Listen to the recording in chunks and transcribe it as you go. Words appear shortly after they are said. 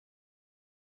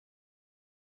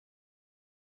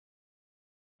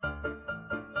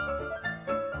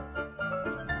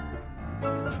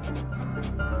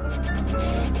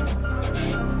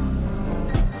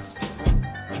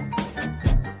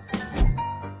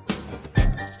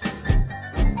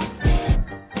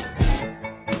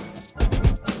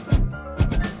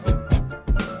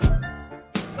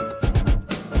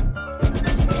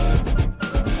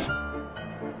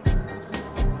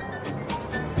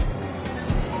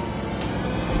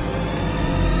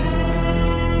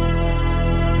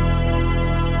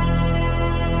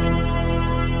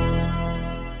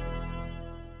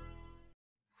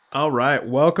All right,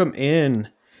 welcome in.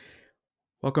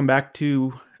 Welcome back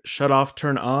to Shut Off,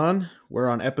 Turn On. We're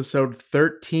on episode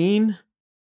 13.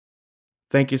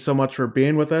 Thank you so much for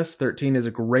being with us. 13 is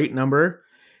a great number.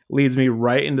 Leads me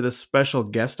right into the special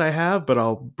guest I have, but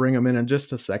I'll bring him in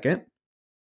just a second.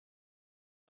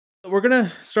 We're going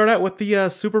to start out with the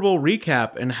Super Bowl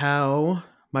recap and how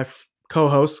my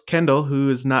co-host, Kendall,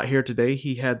 who is not here today,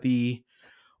 he had the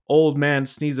old man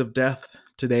sneeze of death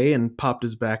today and popped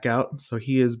his back out, so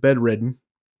he is bedridden.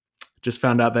 Just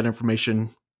found out that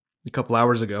information a couple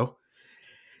hours ago.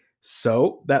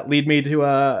 So that lead me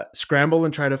to scramble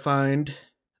and try to find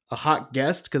a hot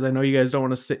guest, because I know you guys don't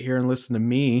want to sit here and listen to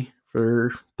me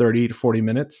for 30 to 40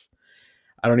 minutes.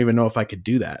 I don't even know if I could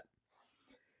do that.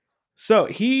 So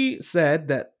he said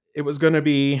that it was going to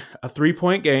be a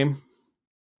 3-point game,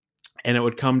 and it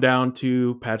would come down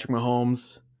to Patrick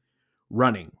Mahomes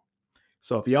running.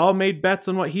 So if y'all made bets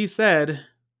on what he said,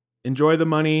 enjoy the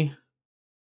money,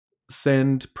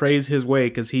 send praise his way,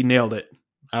 because he nailed it.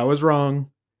 I was wrong.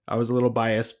 I was a little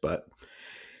biased, but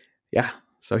yeah.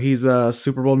 So he's a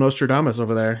Super Bowl Nostradamus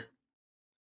over there.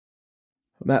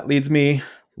 That leads me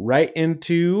right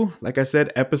into, like I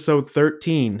said, episode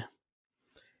 13.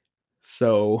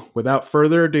 So without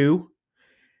further ado,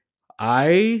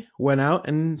 I went out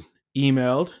and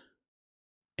emailed,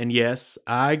 and yes,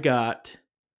 I got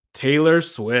Taylor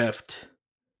Swift.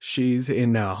 She's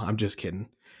in now. I'm just kidding.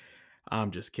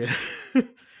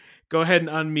 Go ahead and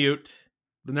unmute.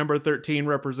 The number 13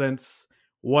 represents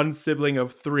one sibling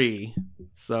of 3.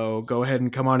 So go ahead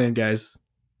and come on in, guys.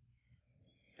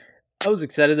 I was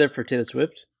excited there for Taylor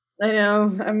Swift. I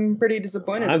know. I'm pretty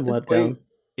disappointed I'm at this let point. down.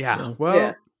 Yeah.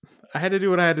 Well, I had to do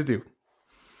what I had to do.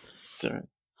 It's all right.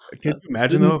 Can you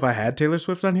imagine, though, if I had Taylor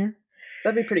Swift on here?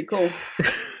 That'd be pretty cool.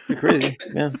 You're crazy.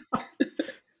 Yeah.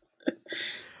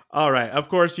 All right. Of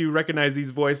course, you recognize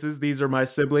these voices. These are my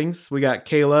siblings. We got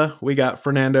Kayla. We got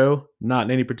Fernando. Not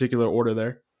in any particular order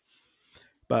there.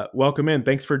 But welcome in.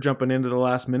 Thanks for jumping into the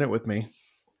last minute with me.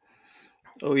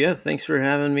 Oh, yeah. Thanks for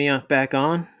having me back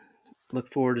on. Look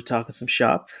forward to talking some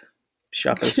shop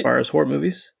as far as horror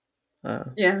movies.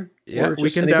 Yeah, we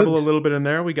can dabble a little bit in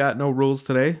there. We got no rules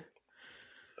today.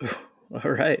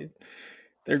 All right.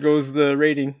 There goes the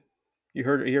rating. You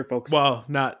heard it here, folks. Well,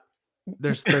 not...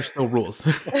 There's no rules.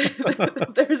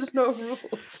 There's no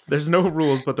rules. There's no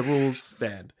rules, but the rules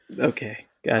stand. Okay,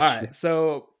 gotcha. All right,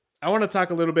 so I want to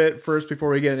talk a little bit first before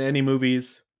we get into any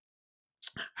movies.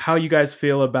 How you guys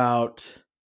feel about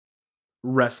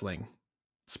wrestling,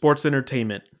 sports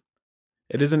entertainment?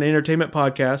 It is an entertainment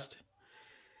podcast.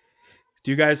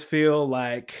 Do you guys feel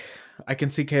like... I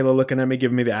can see Kayla looking at me,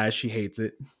 giving me the eyes. She hates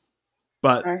it.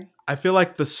 But Sorry. I feel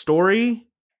like the story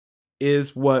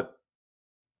is what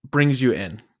brings you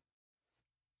in.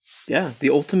 Yeah,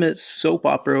 the ultimate soap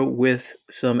opera with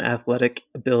some athletic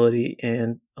ability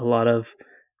and a lot of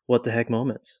what the heck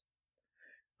moments.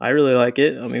 I really like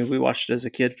it. I mean, we watched it as a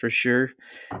kid for sure.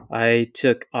 I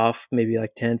took off maybe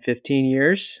like 10, 15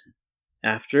 years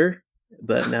after,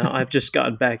 but now I've just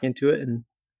gotten back into it and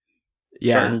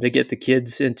starting to get the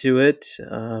kids into it.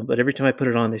 But every time I put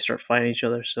it on, they start fighting each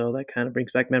other. So that kind of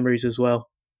brings back memories as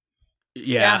well.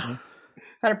 Yeah.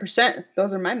 100%.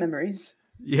 Those are my memories.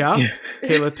 Yeah.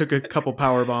 Kayla took a couple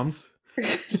power bombs.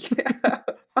 Yeah.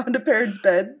 Onto parents'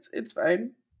 beds. It's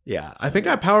fine. Yeah. I think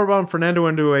I powerbombed Fernando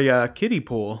into a kiddie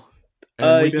pool.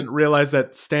 And we didn't realize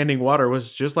that standing water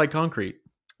was just like concrete.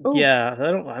 Oof. Yeah.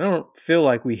 I don't feel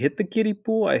like we hit the kiddie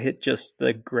pool. I hit just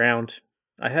the ground.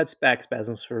 I had back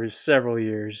spasms for several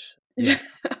years.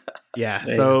 Yeah.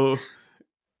 So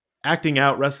acting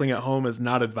out wrestling at home is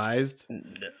not advised. No.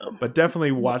 But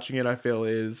definitely watching it, I feel,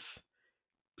 is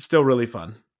still really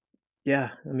fun.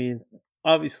 Yeah. I mean,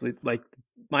 obviously, like,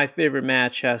 my favorite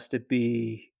match has to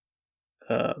be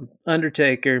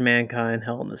Undertaker, Mankind,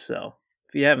 Hell in a Cell.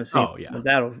 If you haven't seen it,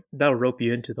 that'll rope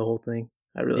you into the whole thing.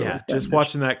 I really like that just match.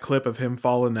 Watching that clip of him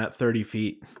falling that 30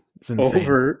 feet. It's insane.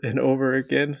 Over and over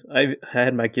again. I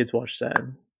had my kids watch that.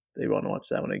 They want to watch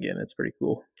that one again. It's pretty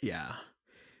cool. Yeah.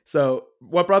 So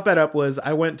what brought that up was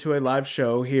I went to a live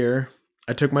show here.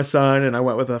 I took my son and I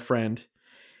went with a friend.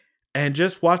 And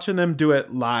just watching them do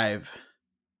it live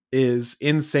is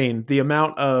insane. The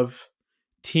amount of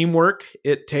teamwork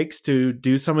it takes to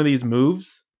do some of these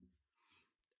moves,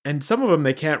 and some of them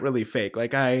they can't really fake.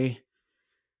 Like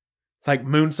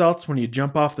moonsaults when you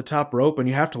jump off the top rope and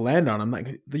you have to land on them.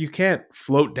 Like, you can't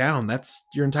float down. That's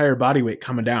your entire body weight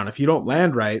coming down. If you don't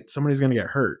land right, somebody's going to get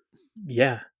hurt.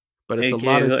 Yeah. But it's AKA,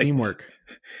 a lot of teamwork.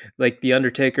 Like The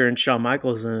Undertaker and Shawn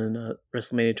Michaels in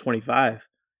WrestleMania 25,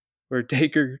 where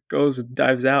Taker goes and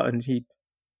dives out and he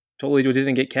totally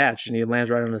didn't get catched and he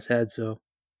lands right on his head. So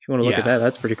if you want to look at that,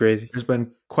 that's pretty crazy. There's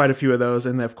been quite a few of those.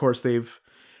 And of course, they've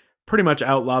pretty much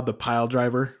outlawed the pile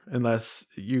driver, unless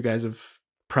you guys have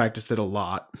practiced it a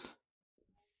lot.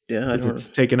 Yeah, it's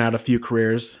taken out a few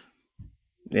careers.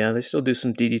 Yeah, they still do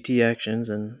some DDT actions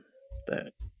and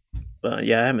that. But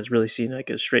yeah, I haven't really seen like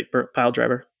a straight pile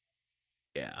driver.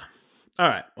 Yeah. All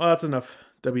right. Well, that's enough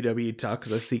WWE talk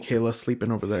because I see Kayla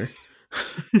sleeping over there.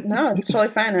 No, it's totally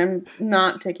fine. I'm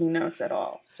not taking notes at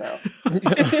all. So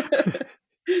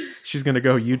she's gonna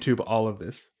go YouTube all of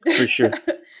this for sure.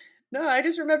 No, I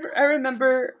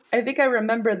think I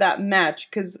remember that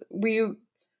match because when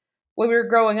we were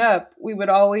growing up, we would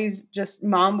always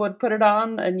mom would put it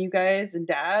on, and you guys and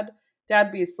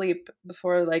dad'd be asleep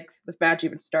before like the match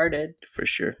even started. For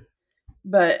sure.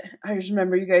 But I just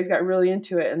remember you guys got really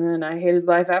into it, and then I hated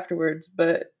life afterwards,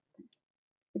 but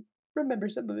I remember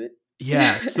some of it.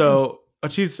 Yeah, so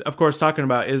what she's, of course, talking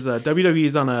about is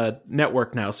WWE's on a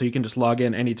network now, so you can just log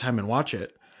in anytime and watch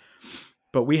it.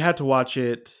 But we had to watch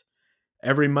it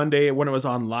every Monday when it was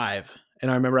on live. And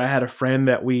I remember I had a friend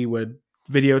that we would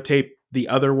videotape the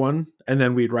other one, and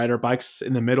then we'd ride our bikes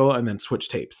in the middle and then switch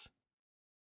tapes.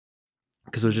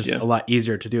 Because it was just a lot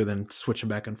easier to do than switching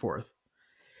back and forth.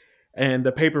 And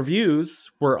the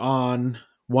pay-per-views were on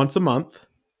once a month.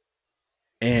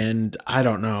 And I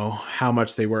don't know how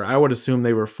much they were. I would assume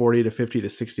they were $40 to $50 to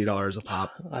 $60 a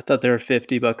pop. I thought they were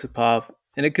 $50 a pop.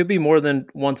 And it could be more than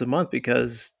once a month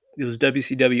because it was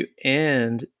WCW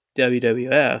and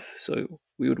WWF. So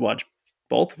we would watch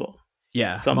both of them.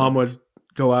 Yeah, Mom would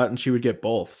go out and she would get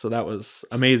both. So that was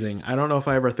amazing. I don't know if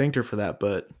I ever thanked her for that,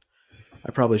 but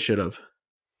I probably should have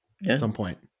at some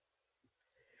point.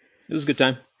 It was a good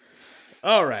time.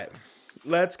 All right.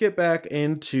 Let's get back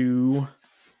into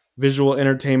visual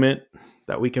entertainment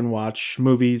that we can watch,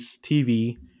 movies,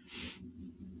 TV.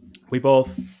 We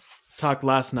both talked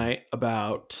last night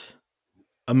about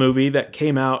a movie that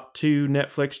came out to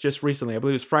Netflix just recently. I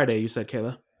believe it was Friday, you said,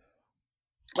 Kayla.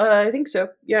 I think so.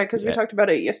 Yeah, because we talked about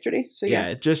it yesterday. So yeah,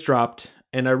 it just dropped.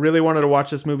 And I really wanted to watch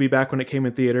this movie back when it came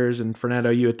in theaters. And Fernando,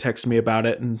 you had texted me about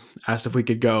it and asked if we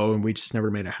could go, and we just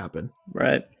never made it happen.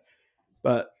 Right.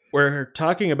 But we're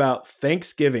talking about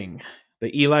Thanksgiving,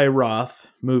 the Eli Roth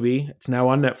movie. It's now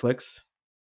on Netflix.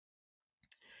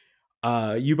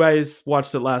 You guys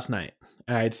watched it last night.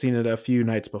 I had seen it a few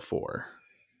nights before.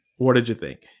 What did you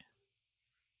think?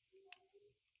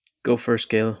 Go first,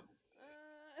 Kayla.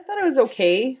 I thought it was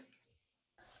okay.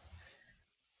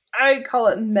 I call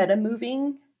it meta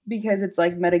moving because it's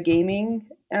like meta gaming.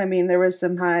 I mean, there was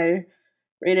some high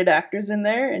rated actors in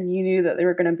there, and you knew that they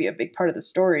were going to be a big part of the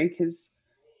story because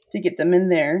to get them in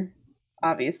there,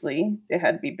 obviously, they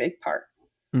had to be a big part.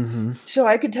 Mm-hmm. So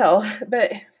I could tell,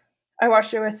 but I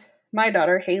watched it with my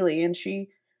daughter, Haley, and she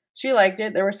liked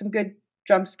it. There were some good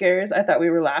jump scares. I thought we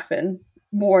were laughing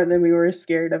more than we were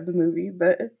scared of the movie,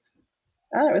 but it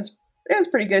was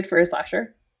pretty good for a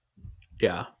slasher.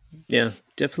 Yeah. Yeah,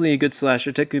 definitely a good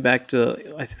slasher. Took me back to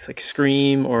like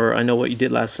Scream or I Know What You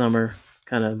Did Last Summer,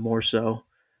 kind of more so.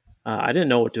 I didn't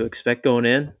know what to expect going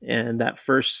in, and that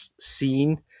first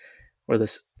scene where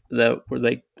where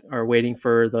they are waiting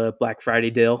for the Black Friday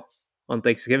deal on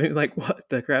Thanksgiving, like what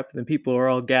the crap? And then people are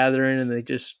all gathering and they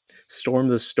just storm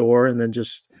the store, and then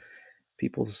just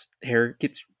people's hair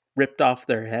gets ripped off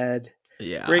their head.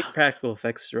 Yeah, great practical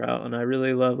effects throughout, and I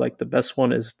really love like the best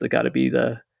one is got to be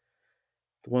the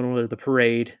one where the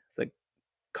parade, the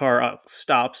car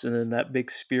stops and then that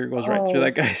big spear goes right through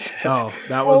that guy's head. Oh,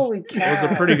 that was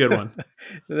a pretty good one.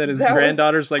 And then his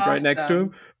granddaughter's like right next to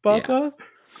him. Papa,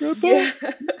 Grandpa.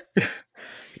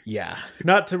 Yeah.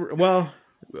 Not to, well,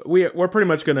 we're pretty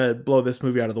much going to blow this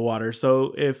movie out of the water.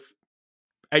 So if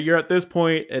you're at this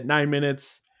point at 9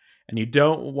 minutes and you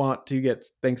don't want to get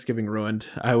Thanksgiving ruined,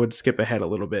 I would skip ahead a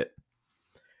little bit.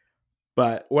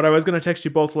 But what I was going to text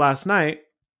you both last night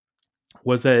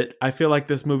was that I feel like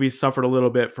this movie suffered a little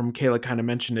bit from, Kayla kind of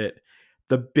mentioned it,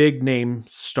 the big name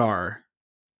star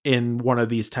in one of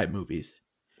these type movies.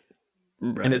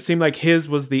 Right. And it seemed like his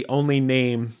was the only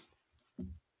name.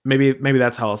 Maybe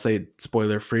that's how I'll say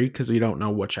spoiler free, because you don't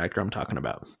know which actor I'm talking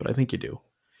about, but I think you do.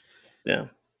 Yeah.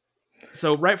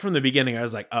 So right from the beginning, I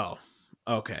was like, oh,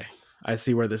 okay. I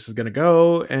see where this is going to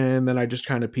go. And then I just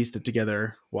kind of pieced it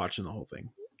together watching the whole thing.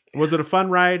 Was it a fun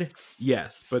ride?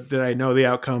 Yes. But did I know the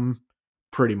outcome?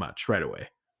 Pretty much right away.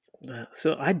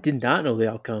 So I did not know the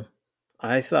outcome.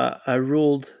 I thought I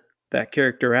ruled that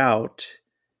character out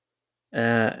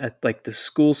at like the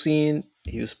school scene.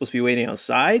 He was supposed to be waiting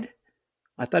outside.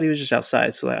 I thought he was just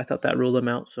outside, so I thought that ruled him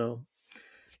out. So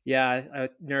yeah, I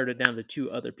narrowed it down to two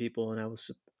other people, and I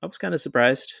was kind of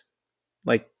surprised.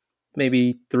 Like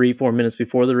maybe 3-4 minutes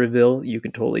before the reveal, you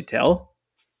can totally tell,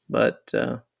 but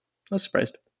I was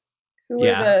surprised. Who were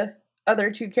Yeah. the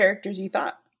other two characters you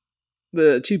thought?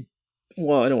 The two,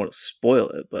 well, I don't want to spoil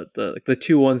it, but the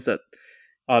two ones that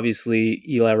obviously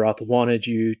Eli Roth wanted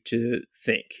you to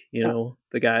think. You know,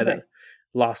 the guy okay. that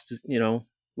lost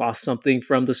something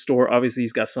from the store. Obviously,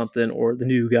 he's got something, or the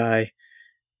new guy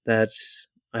that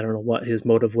I don't know what his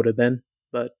motive would have been,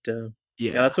 but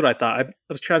yeah, that's what I thought. I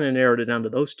was trying to narrow it down to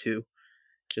those two,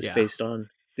 just based on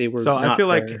they were So I not feel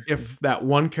like there. if that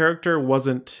one character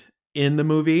wasn't in the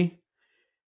movie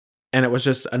and it was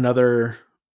just another,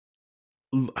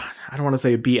 I don't want to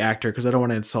say a B actor because I don't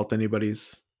want to insult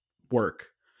anybody's work.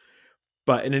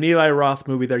 But in an Eli Roth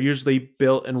movie, they're usually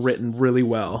built and written really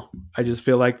well. I just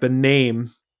feel like the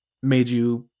name made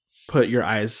you put your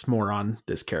eyes more on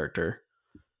this character.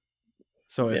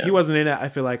 So if he wasn't in it, I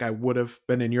feel like I would have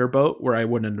been in your boat where I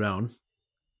wouldn't have known.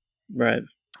 Right.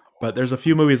 But there's a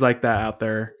few movies like that out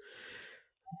there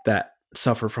that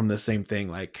suffer from the same thing.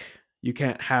 Like you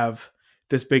can't have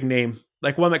this big name.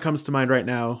 Like one that comes to mind right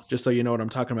now, just so you know what I'm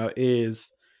talking about,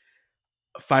 is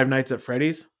Five Nights at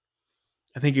Freddy's.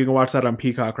 I think you can watch that on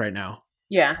Peacock right now.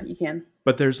 Yeah, you can.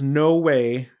 But there's no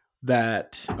way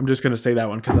that I'm just going to say that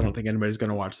one because I don't think anybody's going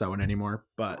to watch that one anymore.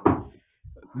 But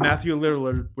Matthew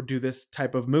Lillard would do this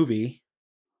type of movie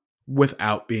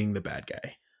without being the bad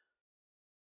guy.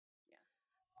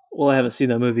 Well, I haven't seen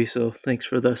that movie, so thanks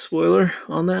for the spoiler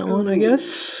on that one, I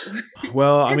guess.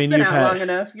 Well, I it's mean, been you've out had long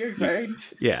enough. You're fine.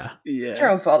 Yeah. It's your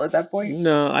own fault at that point.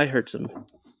 No, I heard some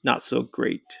not so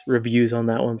great reviews on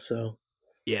that one, so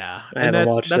yeah, I and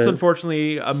haven't watched that's it.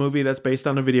 Unfortunately a movie that's based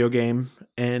on a video game,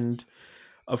 and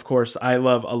of course, I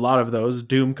love a lot of those.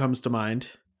 Doom comes to mind.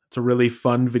 It's a really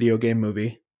fun video game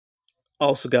movie.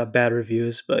 Also got bad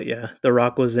reviews, but yeah, The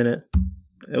Rock was in it.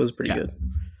 It was pretty good.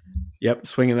 Yep,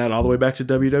 swinging that all the way back to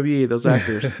WWE, those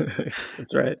actors.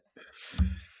 That's right.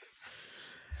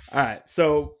 All right,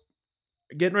 so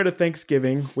getting rid of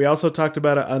Thanksgiving, we also talked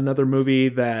about another movie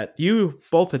that you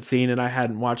both had seen and I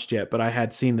hadn't watched yet, but I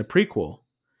had seen the prequel.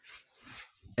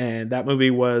 And that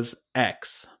movie was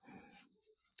X.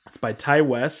 It's by Ty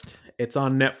West. It's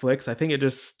on Netflix. I think it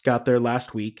just got there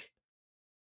last week.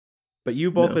 But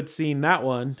you both had seen that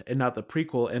one and not the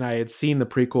prequel, and I had seen the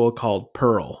prequel called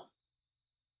Pearl.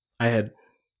 I had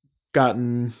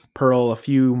gotten Pearl a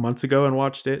few months ago and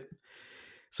watched it.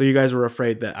 So you guys were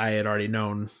afraid that I had already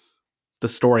known the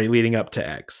story leading up to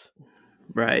X.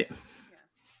 Right.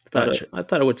 I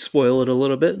thought it would spoil it a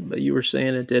little bit, but you were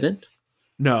saying it didn't.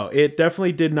 No, it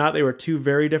definitely did not. They were two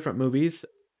very different movies.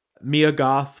 Mia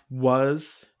Goth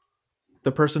was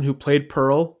the person who played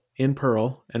Pearl in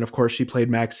Pearl, and of course she played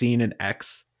Maxine in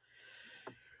X.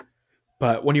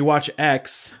 But when you watch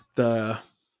X, the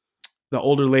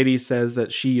older lady says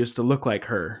that she used to look like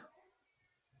her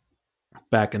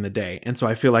back in the day. And so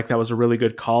I feel like that was a really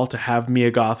good call to have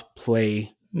Mia Goth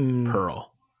play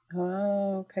Pearl.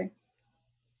 Oh, okay.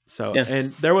 So,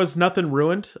 and there was nothing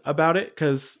ruined about it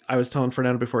because I was telling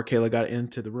Fernando before Kayla got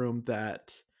into the room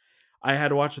that I had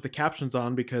to watch with the captions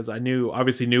on because I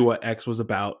obviously knew what X was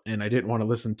about and I didn't want to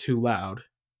listen too loud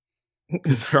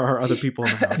because there are other people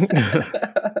in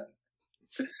the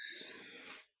house.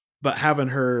 But having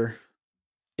her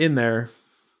in there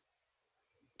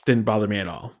didn't bother me at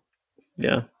all.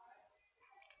 Yeah.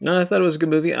 No, I thought it was a good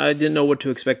movie. I didn't know what to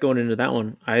expect going into that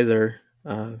one either.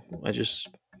 I just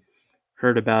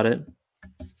heard about it.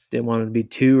 Didn't want it to be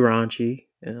too raunchy.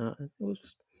 It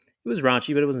was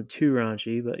raunchy, but it wasn't too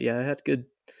raunchy. But yeah, it had good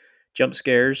jump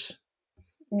scares.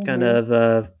 Mm-hmm. Kind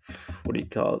of what do you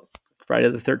call it? Friday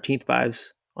the 13th vibes.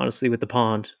 Honestly, with the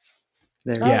pond.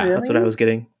 There, yeah, really? That's what I was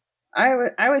getting.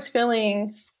 I was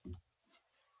feeling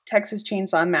Texas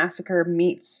Chainsaw Massacre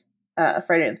meets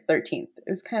Friday the 13th. It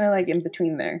was kind of like in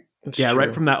between there. That's true.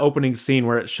 Right from that opening scene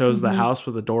where it shows the house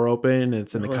with the door open and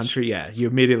it's in the country. Yeah, you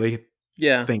immediately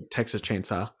think Texas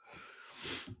Chainsaw.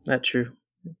 That's true.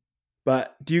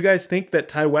 But do you guys think that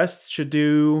Ty West should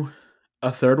do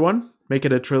a third one? Make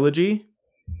it a trilogy?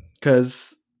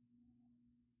 Because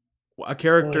a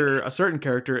certain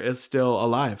character is still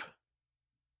alive.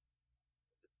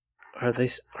 Are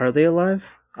they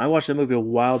alive? I watched that movie a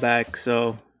while back.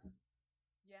 So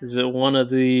is it one of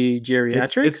the It's the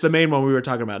geriatrics? main one we were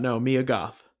talking about. No, Mia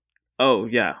Goth. Oh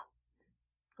yeah,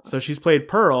 So she's played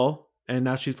Pearl, and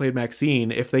now she's played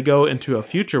Maxine. If they go into a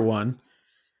future one,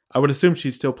 I would assume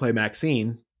she'd still play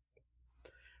Maxine.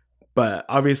 But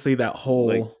obviously, that like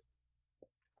whole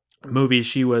movie,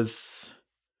 she was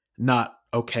not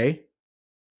okay.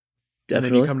 And then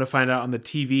you definitely. come to find out on the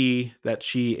TV that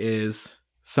she is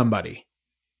somebody.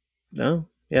 No,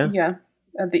 yeah, Yeah.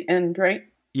 At the end, right?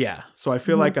 Yeah. So I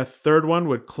feel Mhm. like a third one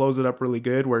would close it up really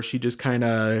good where she just kind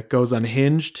of goes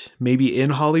unhinged, maybe in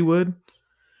Hollywood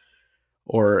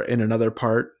or in another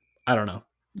part. I don't know.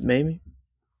 maybe.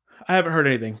 I haven't heard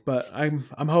anything, but I'm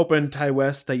hoping Ty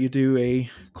West that you do a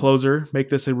closer, make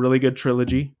this a really good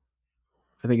trilogy.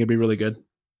 I think it'd be really good.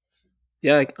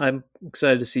 Yeah, I'm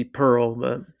excited to see Pearl,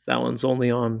 but that one's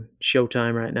only on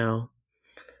Showtime right now.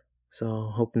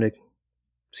 So hoping to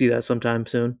see that sometime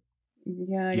soon.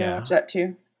 Yeah, I gotta Yeah. watch that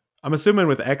too. I'm assuming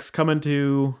with X coming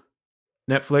to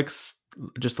Netflix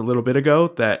just a little bit ago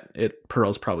that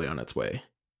Pearl's probably on its way.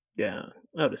 Yeah,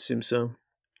 I would assume so.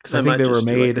 Because I I think might they were just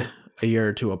do like made a year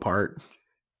or two apart.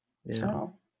 yeah.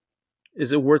 Oh.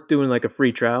 Is it worth doing like a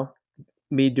free trial?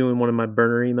 Me doing one of my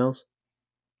burner emails?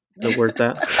 Is it worth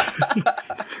that?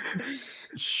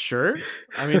 Sure.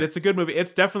 I mean, it's a good movie.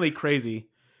 It's definitely crazy.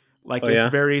 Like, Oh it's yeah.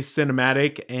 very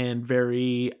cinematic and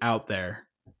very out there,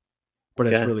 but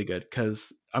it's Okay. really good.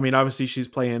 Because, I mean, obviously, she's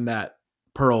playing that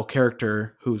Pearl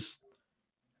character who's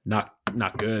not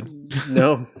good.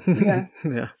 No. Yeah.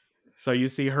 Yeah. So you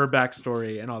see her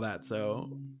backstory and all that.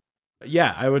 So,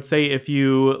 yeah, I would say if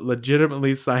you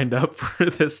legitimately signed up for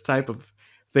this type of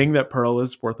thing, that Pearl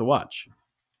is worth a watch.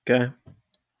 Okay.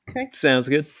 Okay. Sounds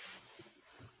good.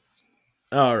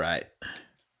 All right.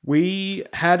 We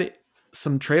had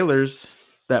some trailers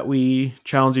that we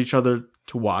challenged each other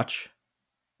to watch.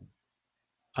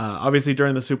 Obviously,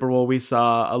 during the Super Bowl, we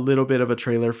saw a little bit of a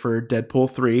trailer for Deadpool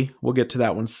 3. We'll get to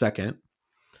that one second.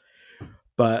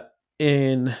 But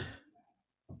in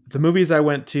the movies I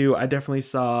went to, I definitely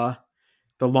saw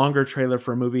the longer trailer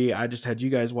for a movie. I just had you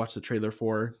guys watch the trailer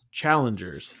for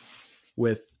Challengers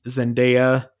with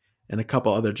Zendaya and a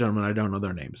couple other gentlemen. I don't know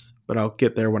their names, but I'll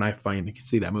get there when I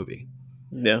see that movie.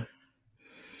 Yeah.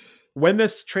 When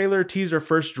this trailer teaser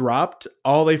first dropped,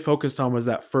 all they focused on was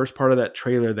that first part of that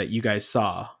trailer that you guys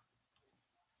saw,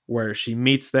 where she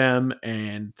meets them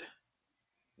and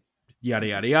yada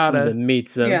yada yada. Then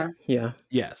meets them. Yeah. Yeah.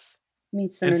 Yes.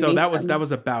 Meets them And and so meets that them.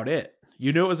 was about it.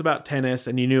 You knew it was about tennis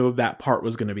and you knew that part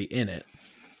was going to be in it.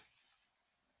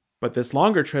 But this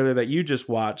longer trailer that you just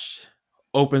watched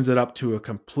opens it up to a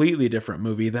completely different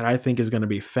movie that I think is going to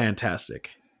be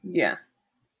fantastic. Yeah.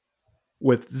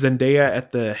 With Zendaya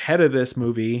at the head of this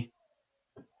movie,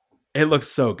 it looks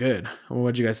so good.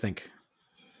 What'd you guys think?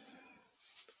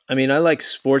 I mean, I like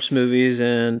sports movies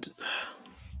and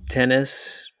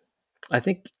tennis. I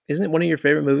think isn't it one of your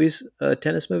favorite movies? A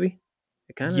tennis movie.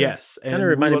 It Yes, kind of and we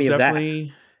reminded will me of that.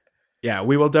 definitely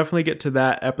we will definitely get to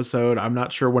that episode. I'm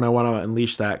not sure when I want to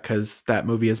unleash that cuz that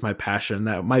movie is my passion.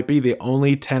 That might be the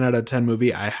only 10 out of 10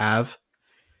 movie I have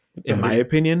in my Okay.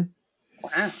 opinion.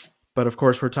 Wow. But of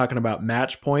course, we're talking about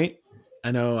Match Point.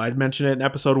 I know I'd mentioned it in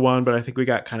episode 1, but I think we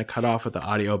got kind of cut off with the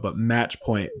audio, but Match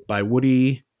Point by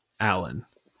Woody Allen.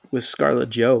 With Scarlett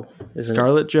Joe, isn't it?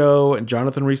 Scarlett Joe and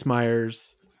Jonathan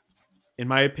Rhys-Meyers. In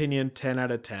my opinion, 10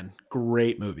 out of 10.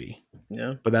 Great movie.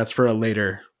 Yeah. But that's for a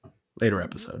later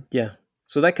episode. Yeah.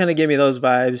 So that kind of gave me those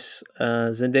vibes.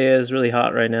 Zendaya is really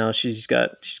hot right now. She's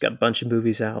got a bunch of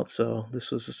movies out. So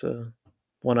this was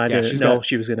one I didn't know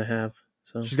she was going to have.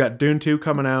 So she's got Dune 2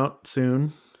 coming out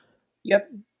soon. Yep.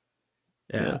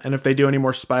 Yeah. And if they do any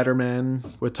more Spider-Man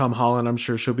with Tom Holland, I'm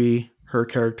sure she'll be her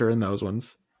character in those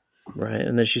ones. Right.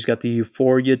 And then she's got the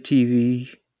Euphoria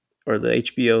TV or the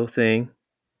HBO thing.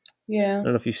 Yeah. I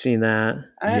don't know if you've seen that.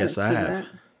 I Yes, haven't I seen have.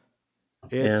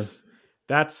 that.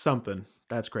 That's something.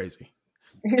 That's crazy.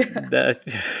 That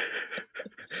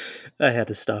I had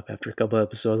to stop after a couple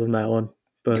episodes on that one.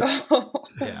 But Oh,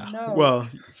 Yeah. no. Well,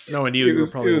 knowing you, It you were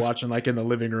was- probably it was- watching like in the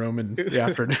living room in the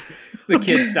afternoon. the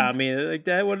kids stopped me. They're like,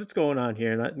 Dad, what's going on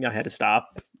here? And I had to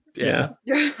stop. Yeah.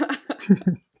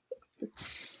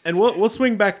 And we'll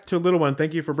swing back to a little one.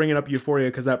 Thank you for bringing up Euphoria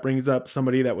because that brings up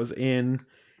somebody that was in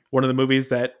one of the movies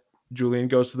that Julian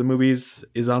Goes to the Movies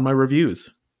is on my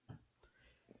reviews.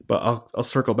 But I'll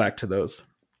circle back to those.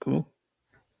 Cool.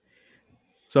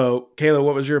 So, Kayla,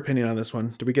 what was your opinion on this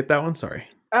one? Did we get that one? Sorry.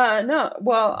 No.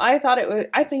 Well, I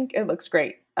think it looks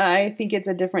great. I think it's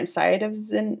a different side of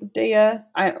Zendaya.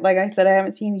 Like I said, I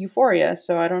haven't seen Euphoria,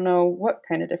 so I don't know what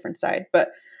kind of different side. But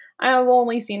I've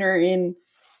only seen her in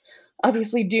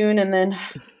obviously Dune and then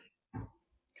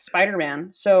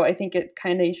Spider-Man. So I think it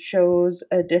kind of shows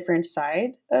a different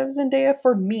side of Zendaya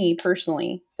for me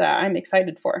personally that I'm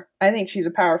excited for. I think she's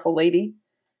a powerful lady,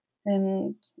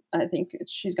 and I think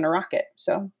she's gonna rock it.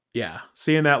 So Yeah,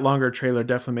 seeing that longer trailer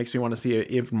definitely makes me want to see it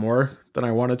even more than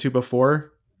I wanted to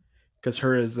before. Because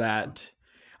her is that.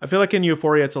 I feel like in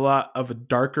Euphoria, it's a lot of a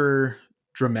darker,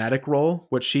 dramatic role,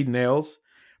 which she nails.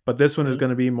 But this one is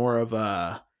going to be more of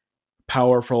a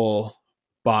powerful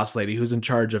boss lady who's in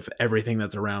charge of everything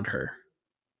that's around her.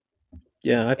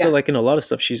 Yeah, I feel like in a lot of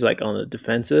stuff she's like on the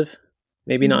defensive.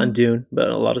 Maybe not in Dune, but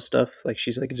a lot of stuff like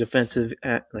she's like a defensive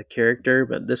like character.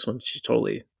 But this one, she's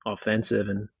totally offensive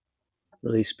and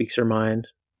really speaks her mind,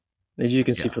 as you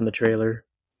can see from the trailer.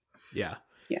 Yeah.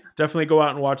 Yeah. Definitely go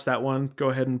out and watch that one. Go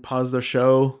ahead and pause the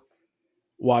show,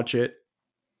 watch it.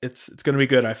 It's going to be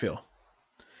good, I feel.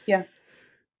 Yeah.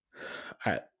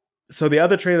 All right. So the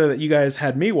other trailer that you guys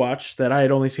had me watch that I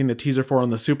had only seen the teaser for on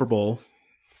the Super Bowl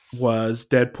was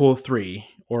Deadpool 3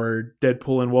 or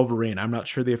Deadpool and Wolverine. I'm not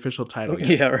sure the official title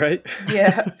yet. Yeah, right?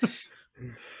 Yeah.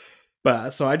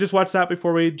 But so I just watched that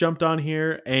before we jumped on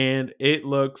here, and it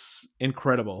looks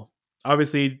incredible.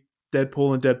 Obviously,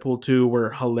 Deadpool and Deadpool 2 were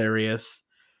hilarious.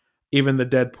 Even the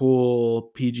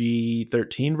Deadpool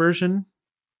PG-13 version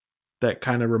that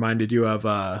kind of reminded you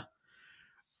of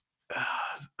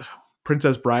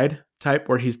Princess Bride type,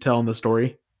 where he's telling the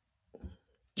story.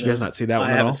 Did you guys not see that one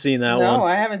at all? I haven't seen that one. No,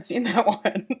 I haven't seen that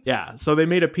one. Yeah, so they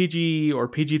made a PG or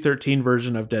PG-13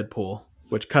 version of Deadpool,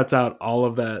 which cuts out all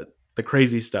of the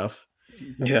crazy stuff.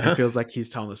 Yeah. It feels like he's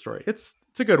telling the story. It's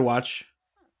a good watch.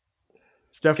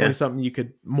 It's definitely something you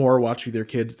could more watch with your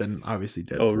kids than obviously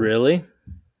Deadpool. Oh, really?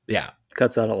 Yeah.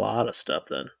 Cuts out a lot of stuff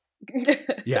then.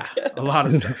 Yeah, a lot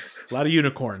of stuff. A lot of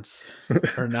unicorns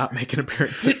are not making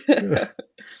appearances.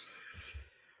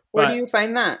 Where do you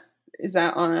find that? Is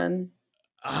that on?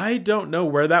 I don't know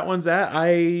where that one's at.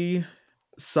 I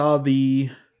saw the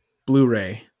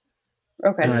Blu-ray.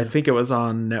 Okay. And I think it was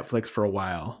on Netflix for a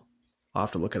while. I'll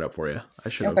have to look it up for you. I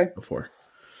should have before.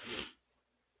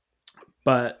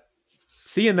 But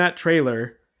seeing that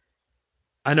trailer,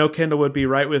 I know Kendall would be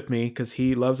right with me because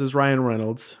he loves his Ryan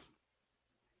Reynolds.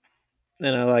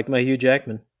 And I like my Hugh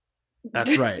Jackman.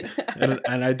 That's right.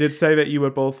 and I did say that you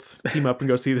would both team up and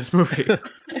go see this movie.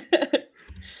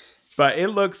 But it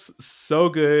looks so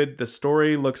good. The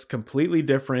story looks completely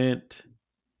different.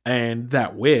 And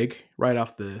that wig right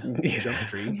off the jump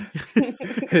street.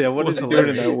 Yeah, what is he doing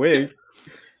in that wig?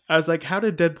 I was like, how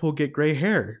did Deadpool get gray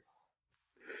hair?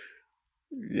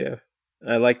 Yeah.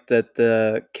 I like that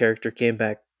the character came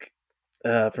back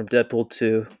from Deadpool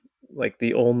 2. Like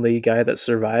the only guy that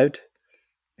survived.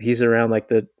 He's around like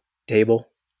the table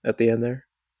at the end there.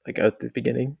 Like at the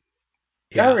beginning.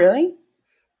 Yeah. Oh, really?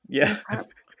 Yeah.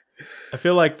 I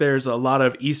feel like there's a lot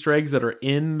of Easter eggs that are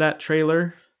in that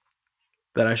trailer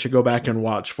that I should go back and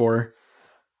watch for.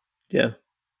 Yeah.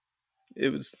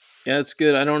 It's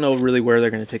good. I don't know really where they're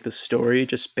going to take the story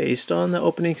just based on the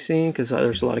opening scene because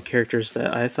there's a lot of characters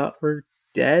that I thought were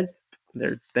dead.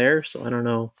 They're there, so I don't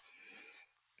know.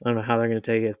 I don't know how they're going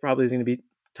to take it. Probably is going to be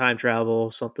time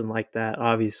travel, something like that,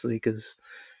 obviously, because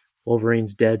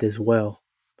Wolverine's dead as well.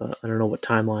 But I don't know what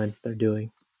timeline they're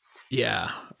doing.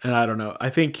 Yeah, and I don't know. I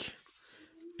think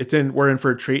we're in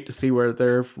for a treat to see where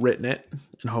they've written it,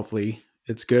 and hopefully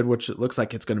it's good, which it looks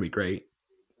like it's going to be great.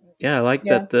 Yeah, I like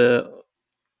that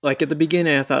like at the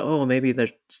beginning I thought, oh, maybe they're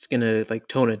just going to like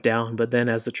tone it down, but then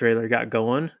as the trailer got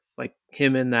going, like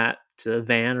him in that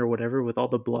van or whatever with all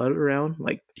the blood around,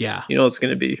 like it's going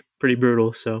to be pretty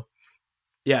brutal, so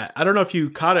yeah, I don't know if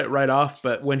you caught it right off,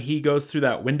 but when he goes through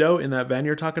that window in that van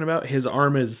you're talking about, his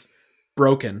arm is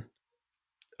broken.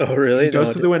 Oh, really? He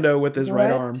goes through the window with his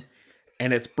right arm,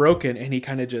 and it's broken, and he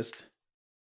kind of just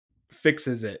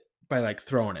fixes it by like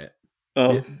throwing it.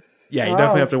 Oh, yeah, you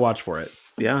definitely have to watch for it.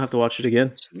 Yeah, I'll have to watch it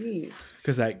again. Jeez,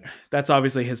 because that's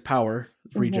obviously his power,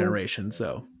 regeneration.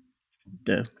 So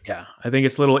yeah, I think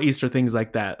it's little Easter things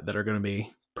like that are going to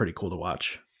be pretty cool to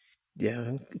watch.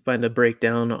 Yeah, find a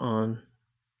breakdown on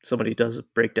somebody does a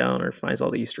breakdown or finds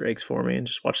all the Easter eggs for me and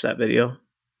just watch that video.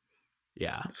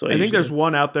 Yeah. So I think there's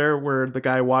one out there where the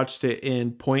guy watched it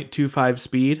in 0.25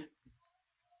 speed.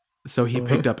 So he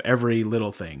picked up every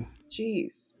little thing.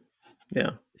 Jeez.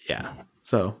 Yeah. Yeah.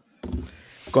 So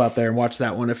go out there and watch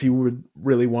that one if you would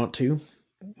really want to.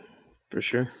 For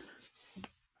sure.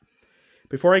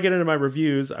 Before I get into my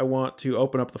reviews, I want to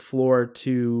open up the floor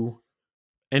to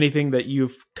anything that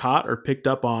you've caught or picked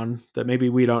up on that maybe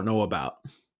we don't know about.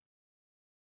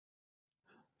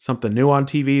 Something new on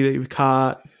TV that you've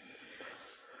caught.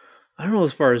 I don't know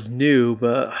as far as new,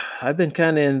 but I've been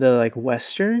kind of into like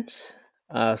Westerns.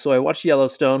 So I watched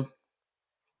Yellowstone.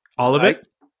 All of it?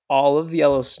 All of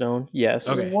Yellowstone, yes.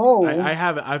 Okay. Whoa. I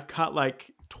haven't. I've caught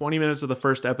like 20 minutes of the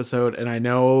first episode, and I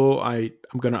know I'm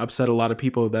going to upset a lot of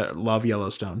people that love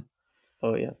Yellowstone.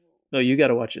 Oh, yeah. No, you got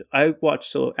to watch it. I watched,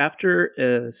 so after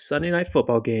a Sunday night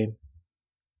football game,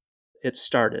 it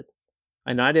started.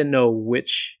 And I didn't know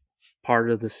which part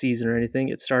of the season or anything.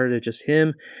 It started at just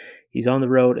him. He's on the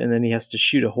road, and then he has to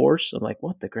shoot a horse. I'm like,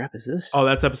 what the crap is this? Oh,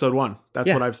 that's episode 1. That's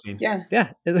Yeah. what I've seen. Yeah.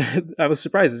 Yeah. And I was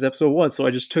surprised. It's episode 1. So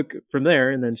I just took from there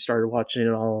and then started watching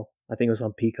it all. I think it was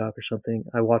on Peacock or something.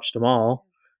 I watched them all.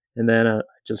 And then I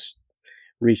just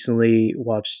recently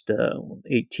watched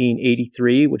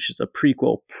 1883, which is a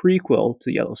prequel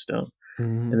to Yellowstone.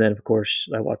 Mhm. And then, of course,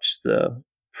 I watched the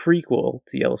prequel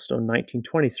to Yellowstone,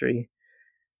 1923,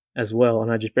 as well.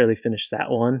 And I just barely finished that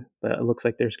one. But it looks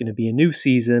like there's going to be a new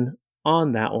season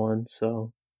on that one.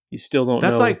 So you still don't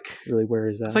That's know like really where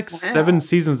is that. It's like Wow. 7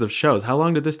 seasons of shows. How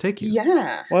long did this take you?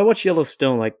 Yeah. Well, I watched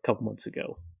Yellowstone like a couple months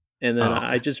ago. And then Oh, okay.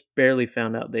 I just barely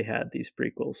found out they had these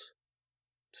prequels.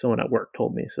 Someone at work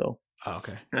told me, so Oh,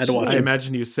 okay. I had to watch I it.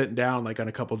 imagine you sitting down like on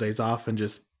a couple days off and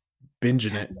just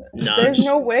binging it. No, There's just-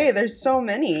 no way. There's so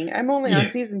many. I'm only Yeah. on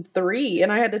season 3,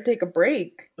 and I had to take a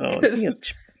break. Oh, 'cause- you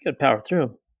got to power through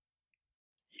them.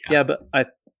 Yeah, but I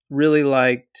really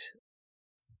liked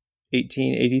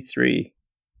 1883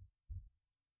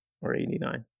 or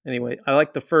 89. Anyway, I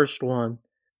liked the first one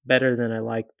better than I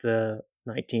liked the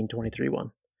 1923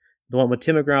 one. The one with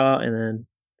Tim McGraw and then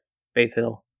Faith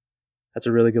Hill. That's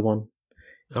a really good one.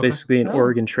 It's Okay. basically an Oh.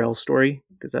 Oregon Trail story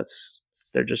because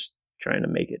they're just trying to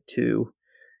make it to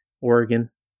Oregon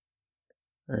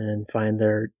and find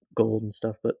their gold and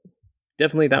stuff. But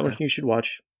definitely that one Okay. you should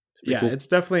watch. It's pretty Yeah, cool. it's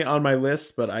definitely on my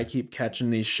list, but I keep catching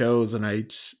these shows and I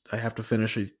have to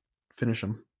finish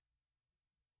them.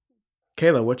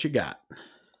 Kayla, what you got?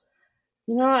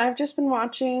 I've just been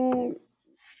watching,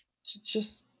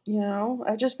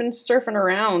 I've just been surfing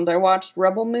around. I watched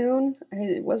Rebel Moon.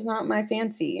 It was not my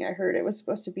fancy. I heard it was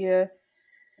supposed to be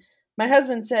my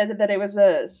husband said that it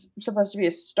was supposed to be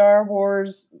a Star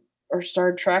Wars or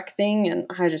Star Trek thing, and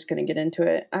I just couldn't get into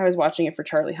it. I was watching it for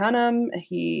Charlie Hunnam.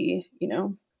 He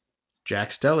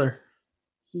Jack Steller.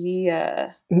 he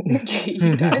dies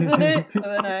in it, so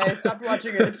then I stopped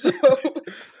watching it. So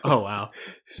Oh, wow.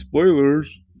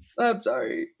 Spoilers. I'm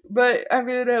sorry, but I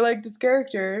mean, I liked his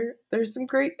character. There's some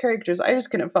great characters. I just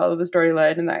couldn't follow the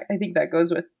storyline, and I think that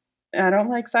goes with. I don't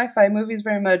like sci-fi movies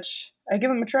very much. I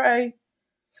give them a try.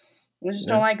 I just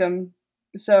don't like them.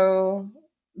 So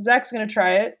Zach's gonna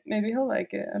try it. Maybe he'll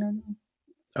like it. I don't know.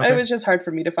 Okay. It was just hard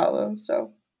for me to follow.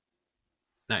 So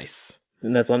Nice.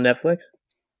 And that's on Netflix?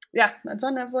 yeah, that's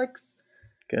on Netflix.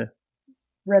 Okay.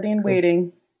 Ready and Cool.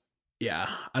 waiting. Yeah.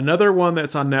 Another one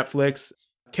that's on Netflix.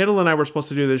 Kendall and I were supposed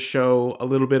to do this show a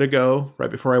little bit ago,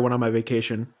 right before I went on my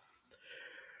vacation.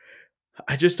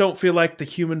 I just don't feel like the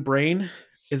human brain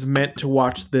is meant to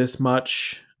watch this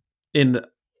much in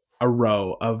a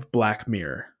row of Black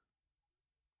Mirror.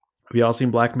 Have you all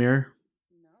seen Black Mirror?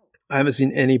 I haven't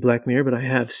seen any Black Mirror, but I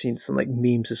have seen some like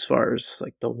memes as far as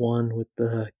like the one with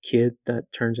the kid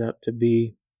that turns out to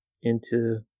be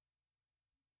into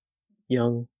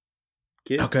young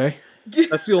kids. Okay.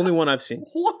 That's the only one I've seen.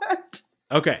 What?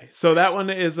 Okay. So that one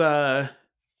is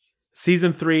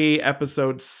season 3,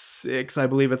 episode 6. I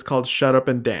believe it's called Shut Up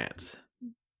and Dance.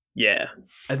 Yeah.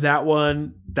 And that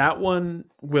one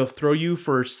will throw you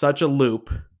for such a loop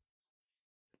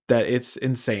that it's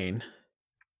insane.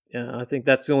 Yeah, I think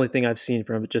that's the only thing I've seen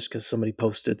from it just because somebody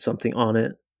posted something on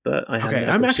it, but I haven't Okay,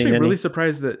 ever I'm seen actually any. really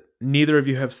surprised that neither of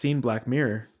you have seen Black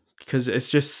Mirror because it's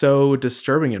just so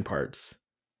disturbing in parts.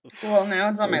 Well, now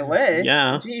it's on my list.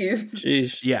 Yeah. Jeez.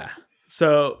 Jeez. Yeah.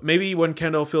 So maybe when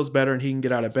Kendall feels better and he can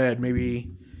get out of bed,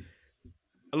 maybe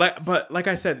but like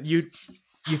I said, you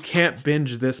can't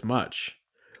binge this much.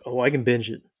 Oh, I can binge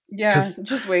it. Yeah, 'Cause-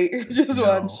 just wait. Just No.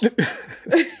 watch.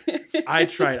 I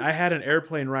tried. I had an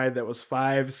airplane ride that was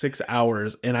 5-6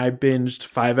 hours and I binged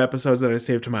 5 episodes that I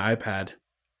saved to my iPad.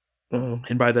 Oh.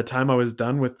 And by the time I was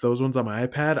done with those ones on my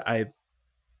iPad,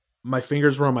 my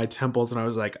fingers were on my temples and I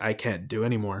was like, I can't do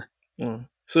anymore. Oh.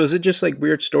 So is it just like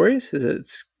weird stories? Is it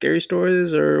scary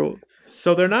stories or?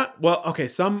 So they're not, well, okay,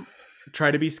 some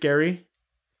try to be scary,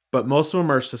 but most of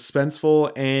them are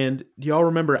suspenseful. And do y'all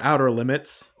remember Outer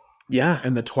Limits Yeah.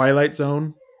 and the Twilight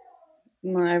Zone?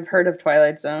 I've heard of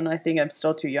Twilight Zone. I think I'm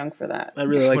still too young for that. I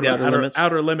really like What the about Outer Limits.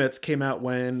 Outer Limits came out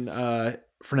when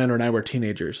Fernando and I were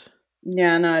teenagers.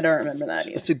 Yeah, no, I don't remember that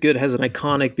either. It's a good, has an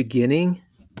iconic beginning.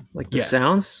 Like the Yes.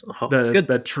 sounds. Oh, it's The good.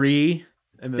 the tree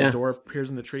and the Yeah. door appears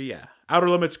in the tree. Yeah. Outer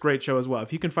Limits, great show as well.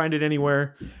 If you can find it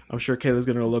anywhere, I'm sure Kayla's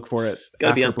going to look for it. It's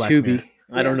gotta be after on Black Tubi. Mirror.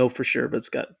 I don't know for sure, but it's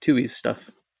got Tubi's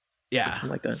stuff. Yeah. Something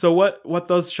like that. So what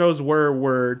those shows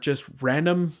were just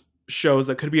random shows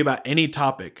that could be about any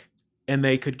topic, and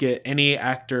they could get any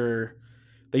actor.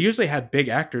 They usually had big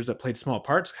actors that played small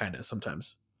parts kind of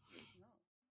sometimes.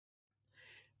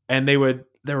 And they were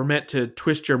meant to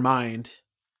twist your mind.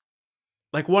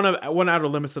 Like one Outer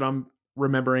Limits that I'm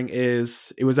remembering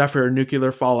is it was after a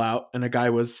nuclear fallout, and a guy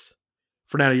was,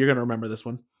 Fernando, you're going to remember this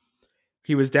one.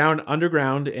 He was down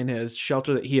underground in his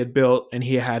shelter that he had built, and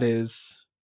he had his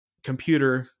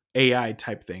computer AI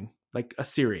type thing, like a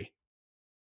Siri.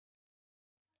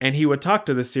 And he would talk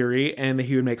to the Siri, and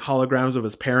he would make holograms of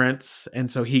his parents, and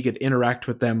so he could interact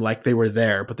with them like they were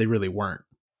there, but they really weren't.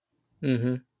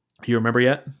 Mm-hmm. You remember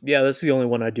yet? Yeah, that's the only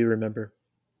one I do remember.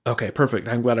 Okay, perfect.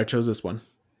 I'm glad I chose this one.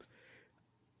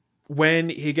 When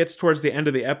he gets towards the end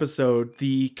of the episode,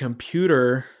 the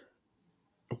computer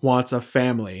wants a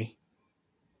family.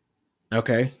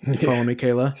 Okay, you follow me,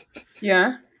 Kayla?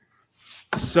 Yeah.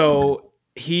 So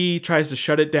he tries to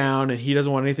shut it down, and he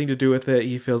doesn't want anything to do with it.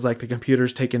 He feels like the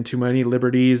computer's taking too many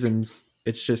liberties, and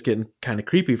it's just getting kind of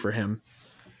creepy for him.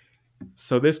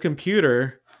 So this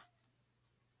computer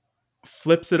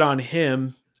flips it on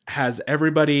him, has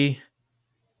everybody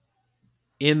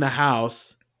in the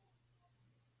house.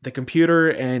 The computer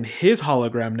and his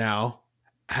hologram now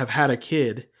have had a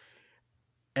kid,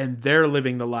 and they're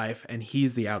living the life, and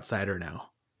he's the outsider now.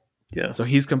 Yeah. So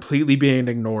he's completely being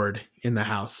ignored in the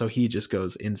house. So he just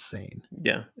goes insane.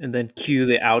 Yeah. And then cue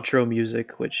the outro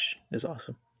music, which is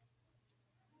awesome.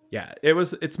 Yeah,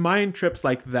 it's mind trips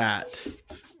like that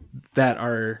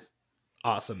are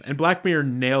awesome. And Black Mirror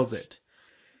nails it.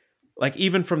 Like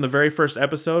even from the very first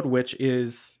episode, which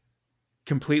is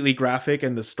completely graphic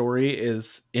and the story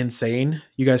is insane.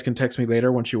 You guys can text me later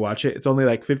once you watch it. It's only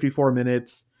like 54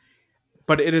 minutes,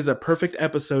 but it is a perfect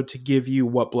episode to give you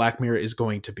what Black Mirror is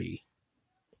going to be.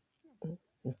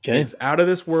 Okay. It's out of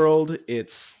this world.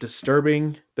 It's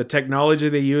disturbing. The technology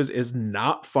they use is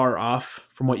not far off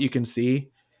from what you can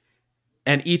see.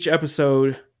 And each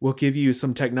episode will give you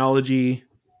some technology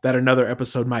that another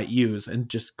episode might use and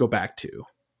just go back to.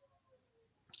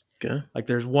 Okay. Like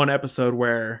there's one episode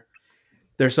where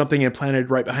there's something implanted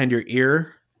right behind your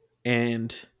ear,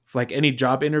 and like any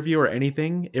job interview or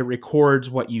anything, it records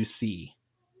what you see.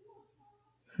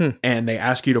 And they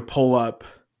ask you to pull up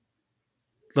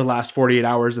the last 48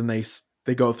 hours, and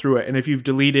they go through it. And if you've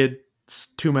deleted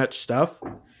too much stuff,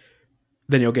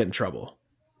 then you'll get in trouble.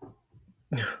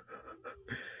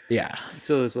 Yeah.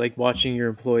 So it's like watching your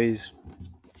employees'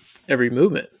 every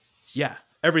movement. Yeah.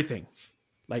 Everything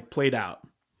like played out.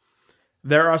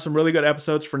 There are some really good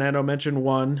episodes. Fernando mentioned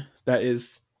one that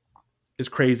is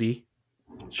crazy.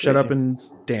 Shut Up and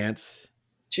Dance.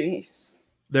 Jeez.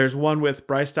 There's one with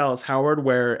Bryce Dallas Howard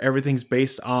where everything's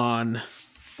based on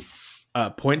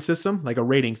a point system, like a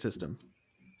rating system.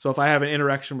 So if I have an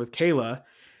interaction with Kayla,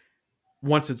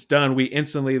 once it's done, we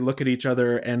instantly look at each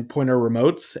other and point our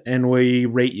remotes, and we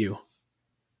rate you.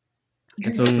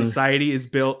 And so society is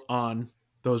built on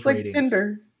those It's like ratings.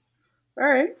 Tinder. All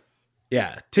right.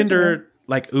 Yeah. Tinder,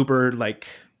 like Uber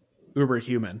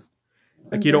human.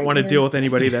 Like you don't want to deal with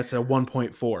anybody that's a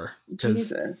 1.4 because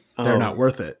Jesus. they're not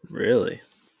worth it. Really?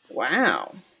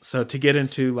 Wow. So to get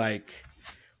into like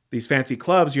these fancy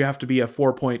clubs, you have to be a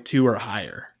 4.2 or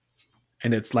higher.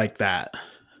 And it's like that.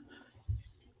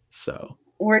 So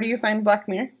where do you find Black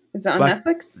Mirror? Is it on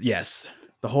Netflix? Yes.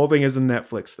 The whole thing is a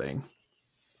Netflix thing.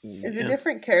 Is it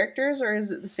different characters or is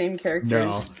it the same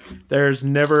characters? No. There's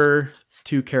never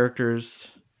two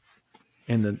characters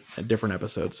in the different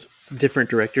episodes. Different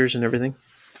directors and everything?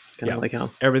 Kind of like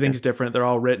how everything's different. They're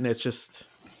all written. It's just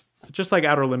like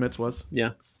Outer Limits was.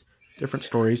 Yeah. Different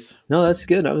stories. No, that's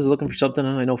good. I was looking for something.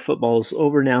 I know football's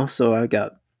over now, so I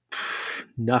got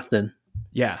nothing.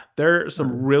 Yeah, there are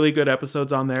some really good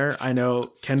episodes on there. I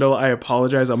know, Kendall, I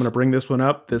apologize. I'm going to bring this one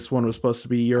up. This one was supposed to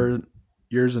be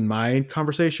yours and my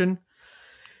conversation.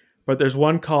 But there's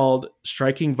one called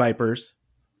Striking Vipers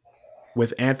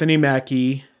with Anthony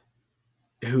Mackie,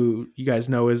 who you guys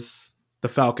know is the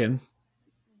Falcon.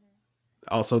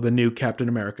 Also the new Captain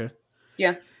America.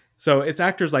 Yeah. So it's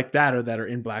actors like that are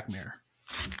in Black Mirror.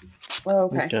 Oh,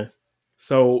 okay.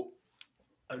 So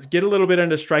get a little bit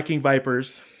into Striking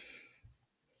Vipers.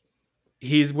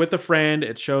 He's with a friend.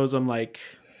 It shows him like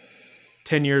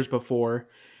 10 years before.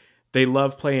 They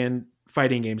love playing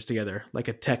fighting games together, like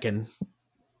a Tekken,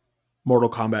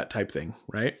 Mortal Kombat type thing,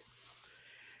 right?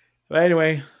 But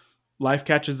anyway, life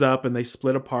catches up and they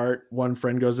split apart. One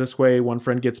friend goes this way. One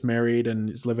friend gets married and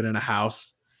is living in a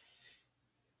house.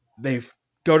 They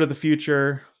go to the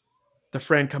future. The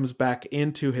friend comes back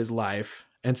into his life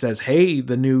and says, hey,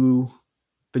 the new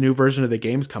the new version of the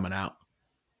game's coming out,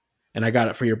 and I got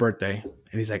it for your birthday."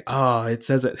 And he's like, "Oh, it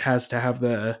says it has to have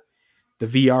the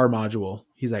VR module."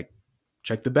 He's like,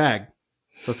 "Check the bag."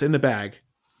 So it's in the bag.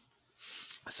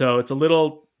 So it's a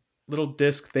little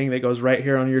disc thing that goes right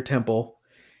here on your temple,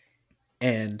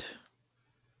 and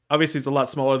obviously it's a lot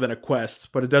smaller than a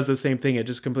Quest, but it does the same thing. It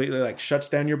just completely like shuts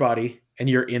down your body, and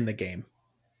you're in the game.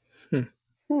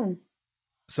 Hmm.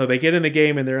 So they get in the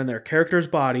game, and they're in their characters'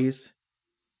 bodies,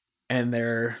 and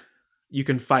you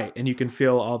can fight, and you can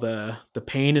feel all the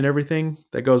pain and everything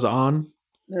that goes on.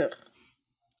 Ugh.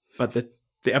 But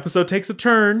the episode takes a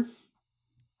turn,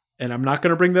 and I'm not going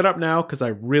to bring that up now because I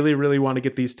really, really want to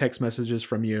get these text messages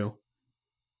from you.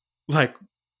 Like,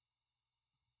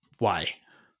 why?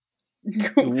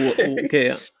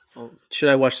 Okay. Should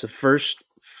I watch the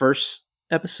first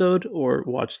episode or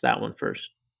watch that one first?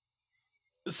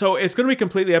 So it's going to be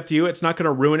completely up to you. It's not going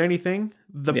to ruin anything.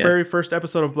 The very first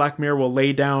episode of Black Mirror will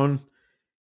lay down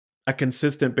a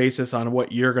consistent basis on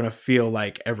what you're going to feel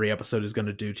like every episode is going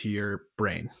to do to your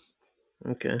brain.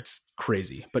 Okay. It's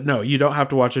crazy. But no, you don't have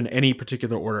to watch in any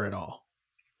particular order at all.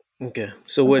 Okay.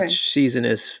 So which season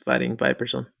is Fighting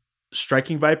Vipers on?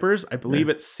 Striking Vipers, I believe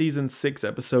it's season 6,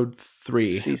 episode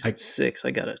 3. Season 6,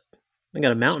 I got it. I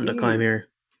got a mountain to climb here.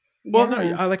 Well,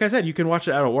 no, like I said, you can watch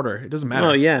it out of order. It doesn't matter.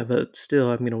 Oh, yeah, but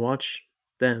still, I'm going to watch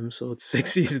them, so it's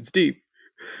 6 seasons deep.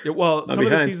 Yeah, well, some of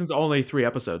the seasons are only 3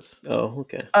 episodes. Oh,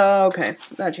 okay. Oh, okay.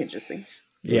 That changes things.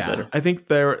 Yeah, I think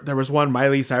there was one,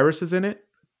 Miley Cyrus is in it.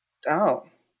 Oh.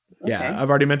 Okay. Yeah, I've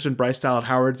already mentioned Bryce Dallas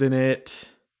Howard's in it.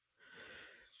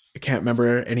 I can't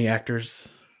remember any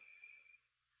actors.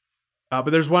 But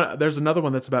there's another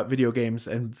one that's about video games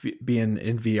and being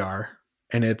in VR,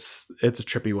 and it's a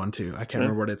trippy one too. I can't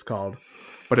remember what it's called,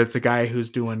 but it's a guy who's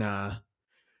doing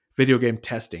video game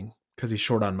testing because he's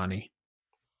short on money.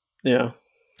 Yeah,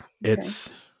 it's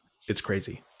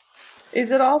crazy.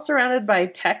 Is it all surrounded by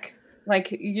tech?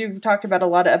 Like you've talked about a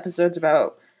lot of episodes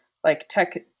about like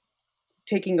tech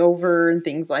taking over and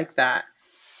things like that.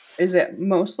 Is it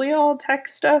mostly all tech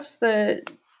stuff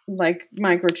that like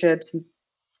microchips and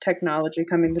technology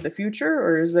coming to the future,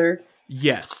 or is there?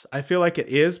 Yes, I feel like it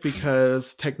is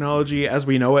because technology as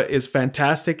we know it is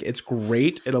fantastic. It's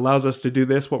great. It allows us to do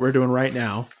what we're doing right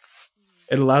now.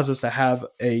 It allows us to have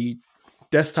a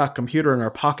desktop computer in our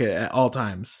pocket at all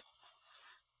times.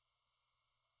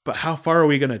 But how far are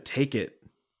we going to take it?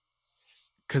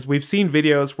 Because we've seen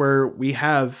videos where we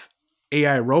have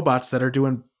AI robots that are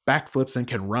doing backflips and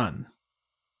can run.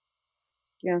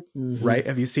 Yeah. Mm-hmm. Right?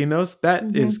 Have you seen those?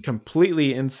 That is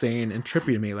completely insane and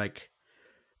trippy to me. Like,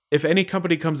 if any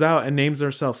company comes out and names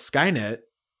themselves Skynet,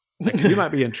 like, we might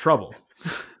be in trouble.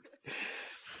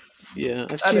 Yeah,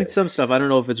 I've seen some stuff. I don't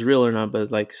know if it's real or not,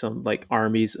 but like some like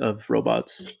armies of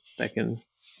robots that can,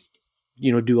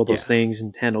 do all those things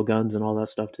and handle guns and all that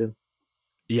stuff too.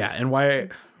 Yeah, and why?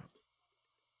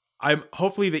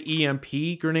 Hopefully the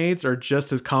EMP grenades are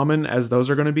just as common as those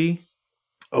are going to be.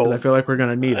 Because I feel like we're going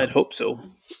to need them. I'd hope so.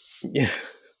 Yeah.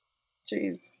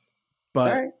 Jeez.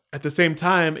 But at the same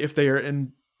time, if they're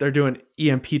doing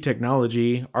EMP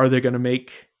technology, are they going to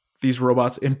make these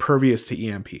robots impervious to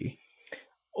EMP?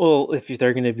 Well, if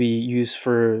they're going to be used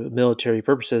for military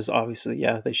purposes, obviously,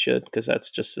 yeah, they should, because that's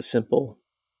just a simple.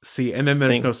 See, and then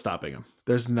there's no stopping them.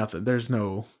 There's nothing. There's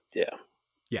no. Yeah.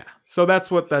 Yeah. So that's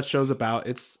what that show's about.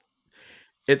 It's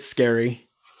scary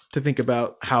to think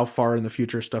about how far in the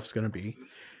future stuff's going to be.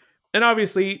 And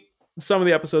obviously, some of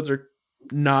the episodes are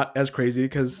not as crazy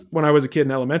because when I was a kid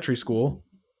in elementary school,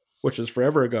 which was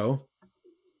forever ago,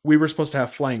 we were supposed to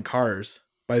have flying cars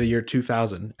by the year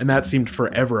 2000, and that seemed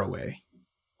forever away.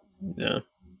 Yeah.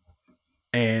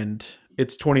 And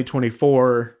it's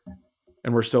 2024,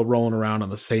 and we're still rolling around on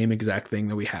the same exact thing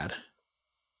that we had.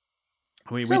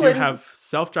 I mean, we do have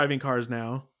self-driving cars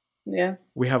now. Yeah.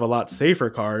 We have a lot safer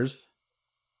cars,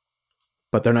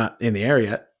 but they're not in the air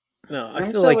yet. No, I'm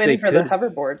still waiting for the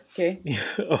hoverboard. Okay.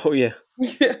 Oh yeah.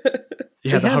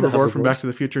 Yeah, the hoverboard from Back to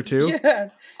the Future too. Yeah,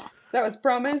 that was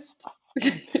promised.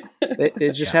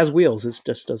 It just has wheels. It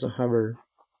just doesn't hover.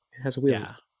 It has wheels.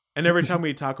 Yeah. And every time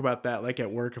we talk about that, like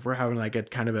at work, if we're having like a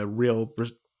kind of a real,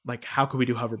 like, how could we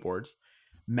do hoverboards?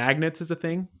 Magnets is a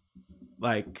thing.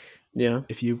 Like, yeah,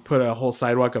 if you put a whole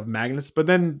sidewalk of magnets, but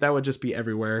then that would just be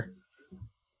everywhere.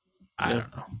 I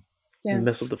don't know. Yeah.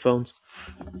 Mess with the phones.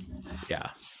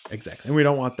 Yeah, exactly. And we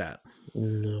don't want that.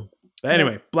 No. But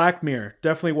anyway, Black Mirror.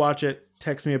 Definitely watch it.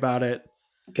 Text me about it.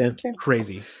 Okay.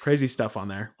 Crazy stuff on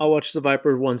there. I'll watch the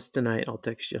Viper once tonight. I'll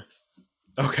text you.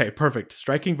 Okay, perfect.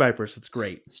 Striking Vipers. It's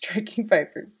great. Striking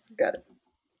Vipers. Got it.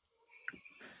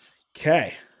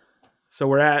 Okay. So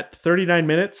we're at 39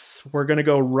 minutes. We're going to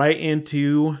go right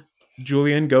into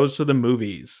Julian Goes to the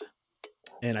Movies.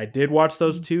 And I did watch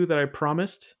those two that I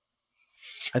promised.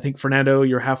 I think, Fernando,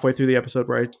 you're halfway through the episode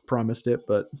where I promised it,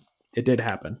 but it did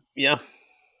happen. Yeah.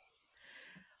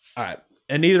 All right.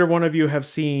 And neither one of you have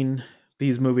seen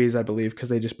these movies, I believe, because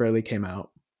they just barely came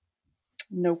out.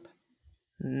 Nope.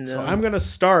 No. So I'm going to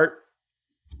start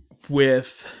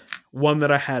with one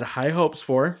that I had high hopes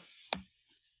for,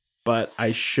 but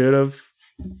I should have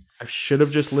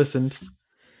just listened.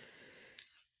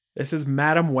 This is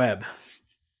Madam Web.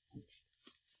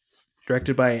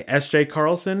 Directed by S.J.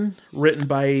 Carlson, written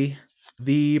by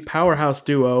the powerhouse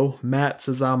duo Matt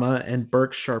Sazama and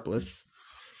Burke Sharpless,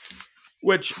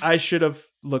 which I should have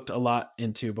looked a lot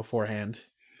into beforehand,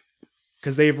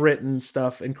 because they've written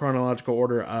stuff in chronological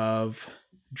order of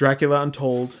Dracula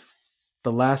Untold,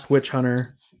 The Last Witch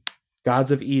Hunter,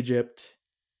 Gods of Egypt,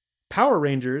 Power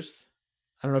Rangers.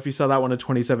 I don't know if you saw that one in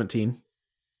 2017.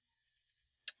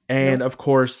 And, Nope. of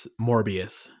course,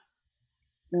 Morbius.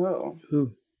 No.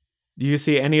 Ooh. Do you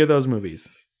see any of those movies?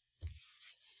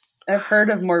 I've heard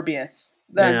of Morbius.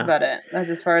 That's Yeah. about it. That's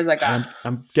as far as I got.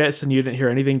 I'm guessing you didn't hear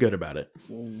anything good about it.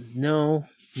 No,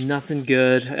 nothing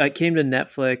good. I came to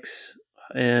Netflix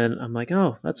and I'm like,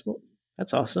 oh,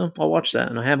 that's awesome. I'll watch that.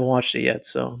 And I haven't watched it yet.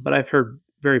 But I've heard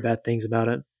very bad things about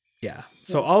it. Yeah.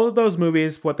 So all of those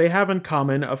movies, what they have in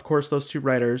common, of course, those two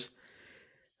writers,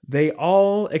 they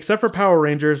all, except for Power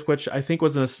Rangers, which I think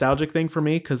was a nostalgic thing for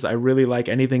me because I really like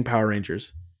anything Power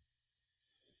Rangers.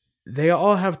 They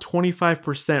all have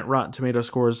 25% Rotten Tomato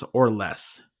scores or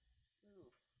less.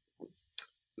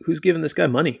 Who's giving this guy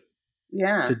money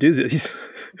Yeah. to do this?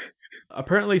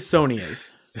 Apparently Sony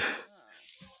is.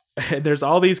 There's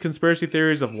all these conspiracy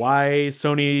theories of why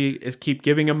Sony is keep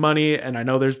giving him money, and I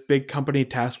know there's big company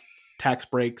tax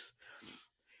breaks.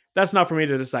 That's not for me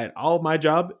to decide. All of my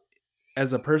job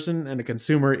as a person and a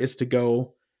consumer is to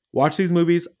go watch these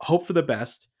movies, hope for the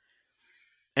best.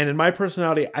 And in my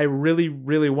personality, I really,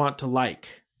 really want to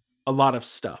like a lot of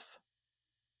stuff.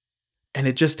 And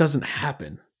it just doesn't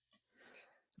happen.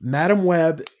 Madam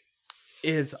Web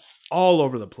is all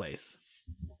over the place.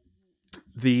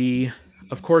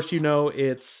 Of course,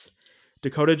 it's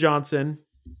Dakota Johnson.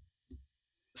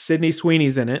 Sydney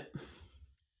Sweeney's in it.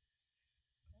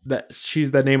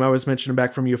 She's the name I was mentioning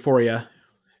back from Euphoria.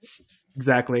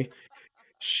 Exactly.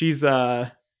 She's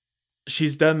done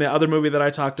the other movie that I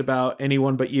talked about,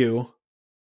 Anyone But You.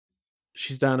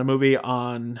 She's done a movie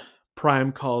on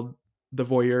Prime called The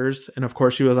Voyeurs, and of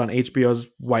course she was on HBO's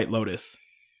White Lotus.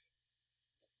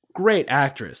 Great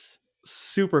actress.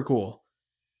 Super cool.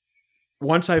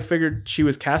 Once I figured she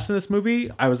was cast in this movie,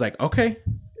 I was like, okay,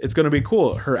 it's going to be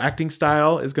cool. Her acting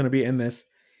style is going to be in this.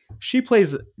 She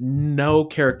plays no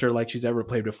character like she's ever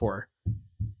played before.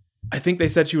 I think they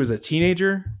said she was a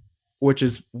teenager, which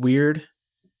is weird.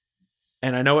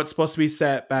 And I know it's supposed to be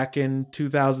set back in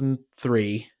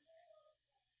 2003.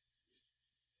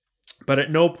 But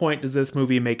at no point does this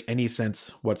movie make any sense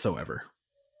whatsoever.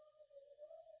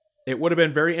 It would have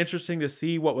been very interesting to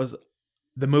see what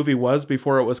the movie was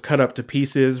before it was cut up to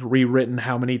pieces, rewritten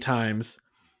how many times.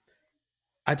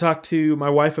 I talked to my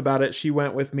wife about it. She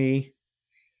went with me.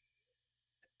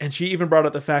 And she even brought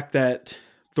up the fact that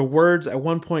the words at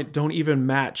one point don't even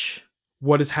match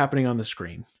what is happening on the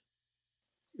screen.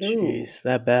 Jeez,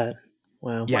 that bad.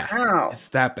 Wow. Yeah, Wow. it's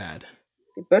that bad.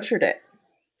 They butchered it.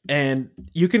 And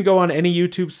you can go on any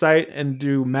YouTube site and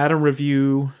do Madam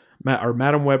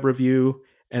Web review,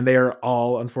 and they are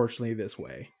all, unfortunately, this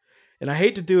way. And I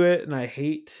hate to do it,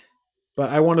 but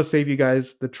I want to save you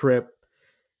guys the trip.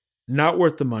 Not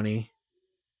worth the money.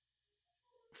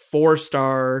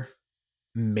 4-star,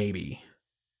 maybe.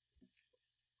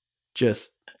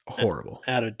 Just horrible.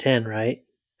 Out of 10, right?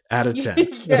 Out of 10.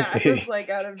 Yeah, Okay. I was like,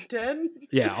 out of 10?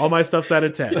 Yeah, all my stuff's out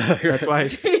of 10. That's why.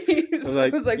 Jeez.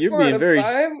 like, I was like, you're 4 being out of very-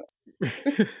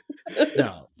 5?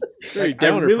 No. Very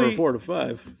downer for a 4 to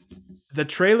 5. The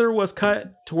trailer was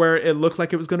cut to where it looked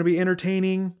like it was going to be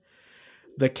entertaining.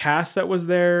 The cast that was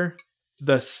there,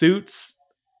 the suits,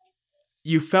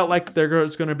 you felt like there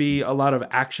was going to be a lot of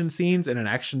action scenes in an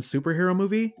action superhero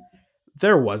movie.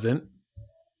 There wasn't.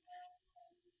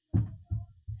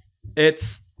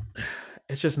 It's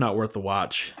just not worth the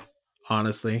watch,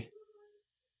 honestly.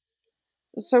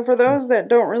 So for those that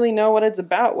don't really know what it's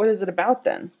about, what is it about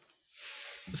then?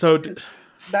 So 'Cause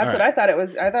that's all what right. I thought it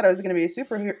was. I thought it was going to be a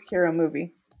superhero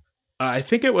movie. I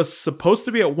think it was supposed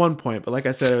to be at one point, but like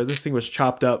I said, this thing was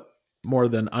chopped up more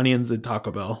than onions in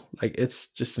Taco Bell. Like, it's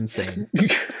just insane.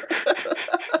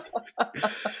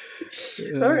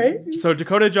 All right. So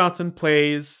Dakota Johnson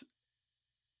plays,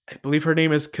 I believe her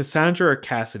name is Cassandra or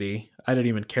Cassidy. I didn't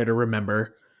even care to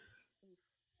remember.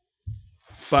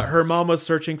 But her mom was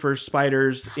searching for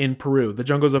spiders in Peru, the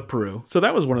jungles of Peru. So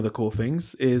that was one of the cool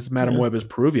things. Is Madame Web is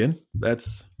Peruvian? I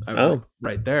was like,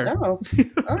 right there. Oh,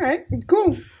 all right,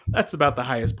 cool. That's about the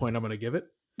highest point I'm going to give it.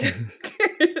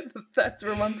 That's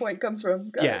where 1 point comes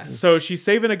from. Got it. So she's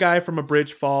saving a guy from a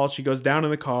bridge fall. She goes down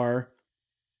in the car,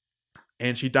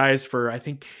 and she dies for, I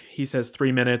think he says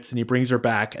 3 minutes, and he brings her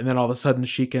back, and then all of a sudden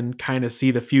she can kind of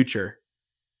see the future.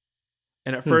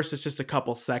 And at first it's just a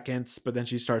couple seconds, but then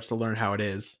she starts to learn how it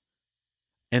is.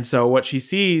 And so what she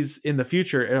sees in the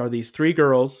future are these 3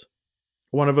 girls,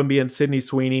 one of them being Sydney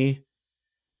Sweeney,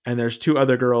 and there's 2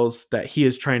 other girls that he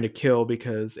is trying to kill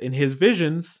because in his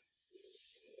visions,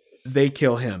 they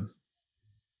kill him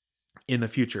in the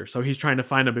future. So he's trying to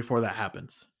find them before that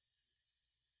happens.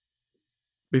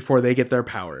 Before they get their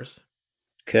powers.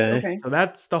 Okay. So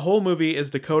that's the whole movie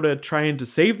is Dakota trying to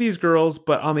save these girls,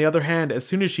 but on the other hand, as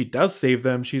soon as she does save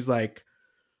them, she's like,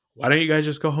 why don't you guys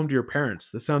just go home to your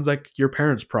parents? This sounds like your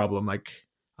parents' problem. Like,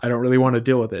 I don't really want to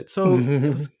deal with it. So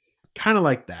it was kind of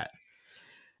like that.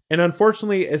 And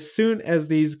unfortunately, as soon as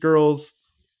these girls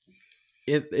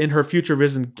in her future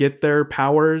vision get their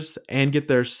powers and get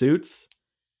their suits,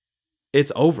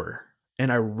 it's over.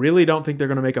 And I really don't think they're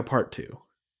going to make a part 2.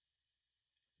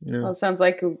 No. Well, it sounds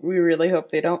like we really hope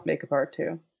they don't make a part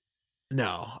 2.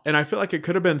 No. And I feel like it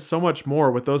could have been so much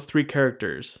more with those 3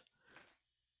 characters.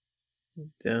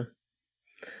 Yeah.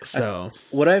 So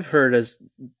what I've heard is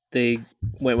they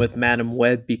went with Madame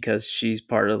Web because she's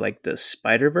part of like the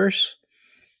Spider-Verse.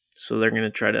 So they're going to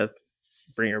try to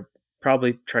bring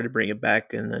it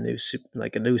back in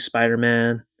a new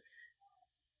Spider-Man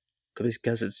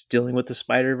because it's dealing with the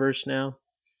Spider-Verse now.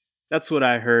 That's what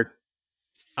I heard.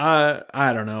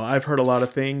 I don't know. I've heard a lot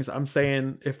of things. I'm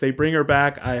saying if they bring her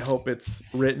back, I hope it's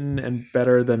written and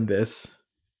better than this.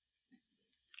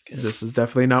 Because this is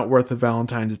definitely not worth a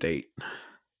Valentine's date.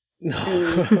 No.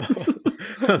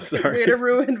 I'm sorry. Way to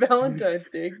ruin Valentine's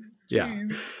Day. Jeez.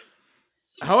 Yeah.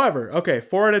 However, okay,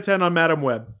 4 out of 10 on Madame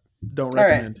Web. Don't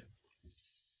recommend. Right.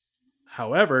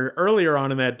 However, earlier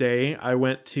on in that day, I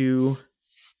went to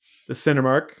the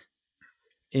Cinemark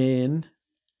and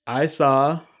I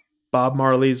saw Bob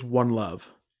Marley's One Love.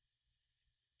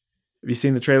 Have you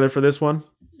seen the trailer for this one?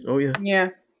 Oh, yeah. Yeah.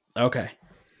 Okay.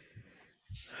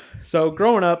 So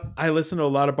growing up, I listened to a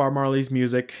lot of Bob Marley's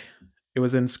music. It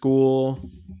was in school.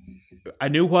 I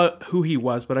knew who he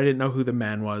was, but I didn't know who the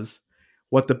man was,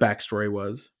 what the backstory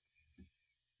was.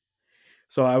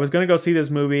 So I was going to go see this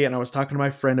movie, and I was talking to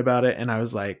my friend about it, and I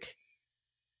was like,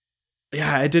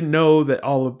 yeah, I didn't know that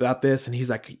all about this. And he's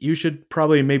like, you should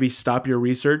probably maybe stop your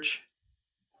research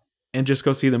and just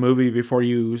go see the movie before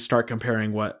you start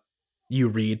comparing what you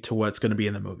read to what's going to be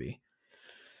in the movie.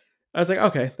 I was like,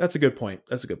 okay, that's a good point.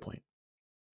 That's a good point.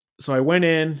 So I went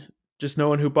in just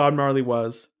knowing who Bob Marley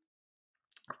was.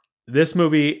 This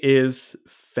movie is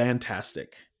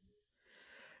fantastic.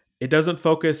 It doesn't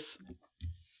focus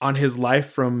on his life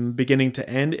from beginning to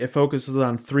end. It focuses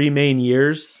on 3 main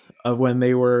years of when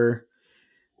they were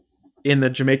in the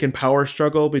Jamaican power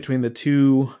struggle between the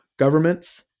 2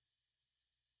 governments.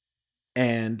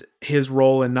 And his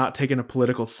role in not taking a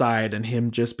political side and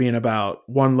him just being about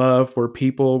one love, we're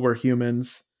people, we're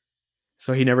humans.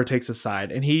 So he never takes a side.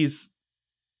 And he's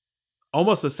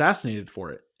almost assassinated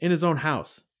for it in his own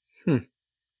house.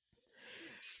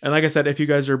 And like I said, if you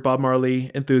guys are Bob Marley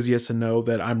enthusiasts and know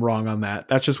that I'm wrong on that,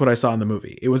 that's just what I saw in the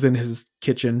movie. It was in his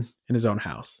kitchen in his own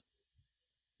house.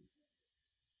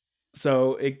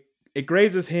 So it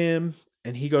grazes him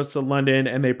and he goes to London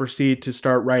and they proceed to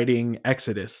start writing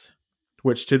Exodus,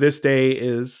 which to this day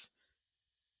is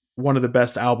one of the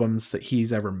best albums that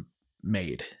he's ever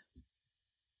made.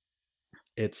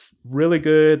 It's really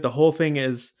good. The whole thing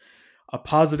is a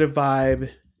positive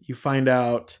vibe. You find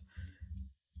out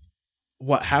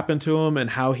what happened to him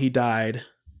and how he died.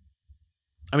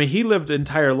 I mean, he lived an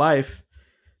entire life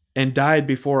and died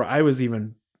before I was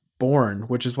even born,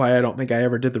 which is why I don't think I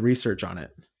ever did the research on it.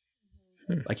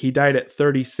 Like he died at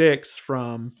 36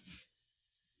 from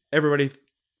everybody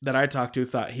that I talked to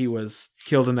thought he was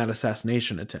killed in that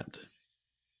assassination attempt.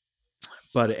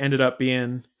 But it ended up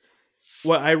being,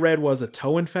 what I read was a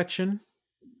toe infection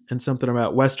and something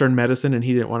about Western medicine, and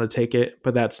he didn't want to take it,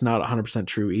 but that's not 100%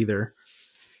 true either.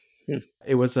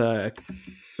 It was a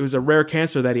rare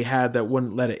cancer that he had that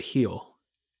wouldn't let it heal.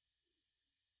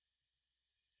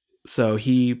 So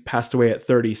he passed away at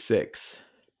 36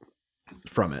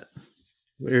 from it.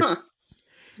 Weird. Huh.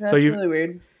 That's really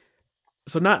weird.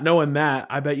 So not knowing that,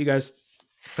 I bet you guys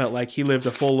felt like he lived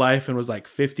a full life and was like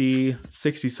 50,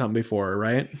 60 something before,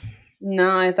 right?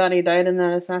 No, I thought he died in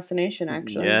that assassination,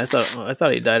 actually. Yeah, I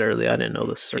thought he died early. I didn't know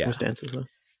the circumstances, though.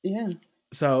 Yeah.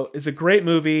 So it's a great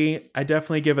movie. I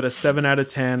definitely give it a 7 out of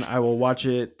 10. I will watch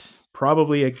it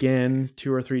probably again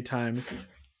 2 or 3 times.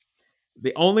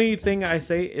 The only thing I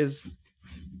say is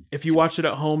if you watch it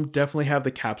at home, definitely have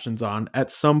the captions on. At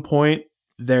some point,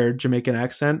 their Jamaican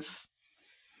accents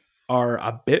are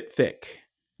a bit thick.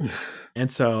 And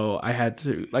so I had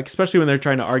to, like, especially when they're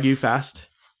trying to argue fast,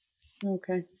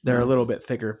 Okay. they're a little bit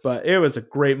thicker. But it was a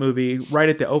great movie. Right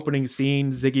at the opening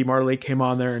scene, Ziggy Marley came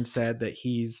on there and said that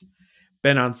he's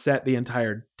been on set the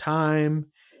entire time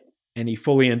and he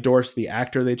fully endorsed the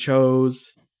actor they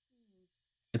chose.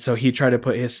 And so he tried to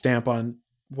put his stamp on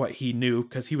what he knew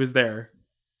because he was there,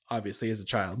 obviously, as a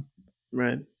child.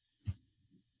 Right.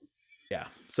 Yeah.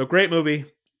 So great movie.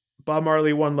 Bob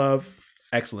Marley, One Love.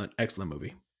 Excellent, excellent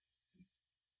movie.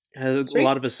 Has Sweet. a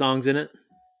lot of his songs in it.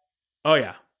 Oh,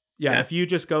 yeah. Yeah, Yeah. if you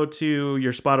just go to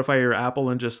your Spotify or your Apple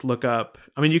and just look up,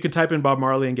 I mean, you can type in Bob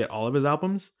Marley and get all of his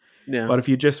albums, Yeah. but if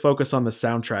you just focus on the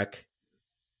soundtrack,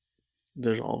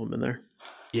 There's all of them in there.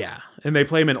 yeah. And they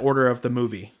play them in order of the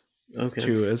movie, Okay.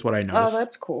 too, is what I noticed. Oh,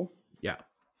 that's cool. Yeah.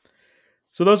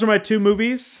 So those are my 2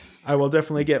 movies. I will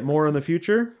definitely get more in the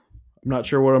future. I'm not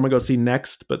sure what I'm going to go see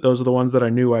next, but those are the ones that I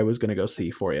knew I was going to go see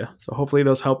for you. So hopefully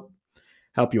those help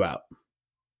you out.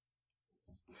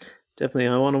 Definitely.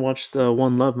 I want to watch the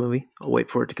One Love movie. I'll wait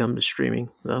for it to come to streaming,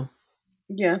 though.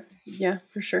 Yeah,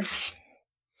 for sure.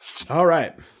 All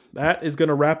right. That is going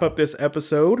to wrap up this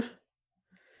episode.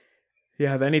 You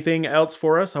have anything else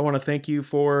for us? I want to thank you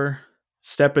for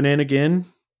stepping in again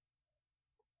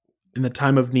in the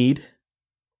time of need.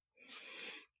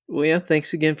 Well, yeah,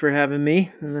 thanks again for having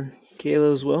me. And then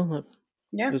Kayla as well.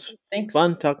 Yeah, It was thanks.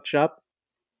 fun talking shop.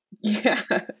 Yeah,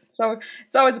 so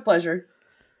it's always a pleasure.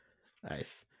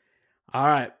 Nice. All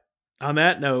right. On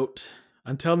that note,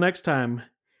 until next time,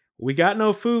 we got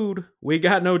no food, we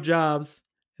got no jobs,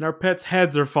 and our pets'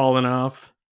 heads are falling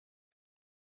off.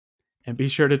 And be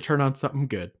sure to turn on something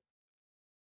good.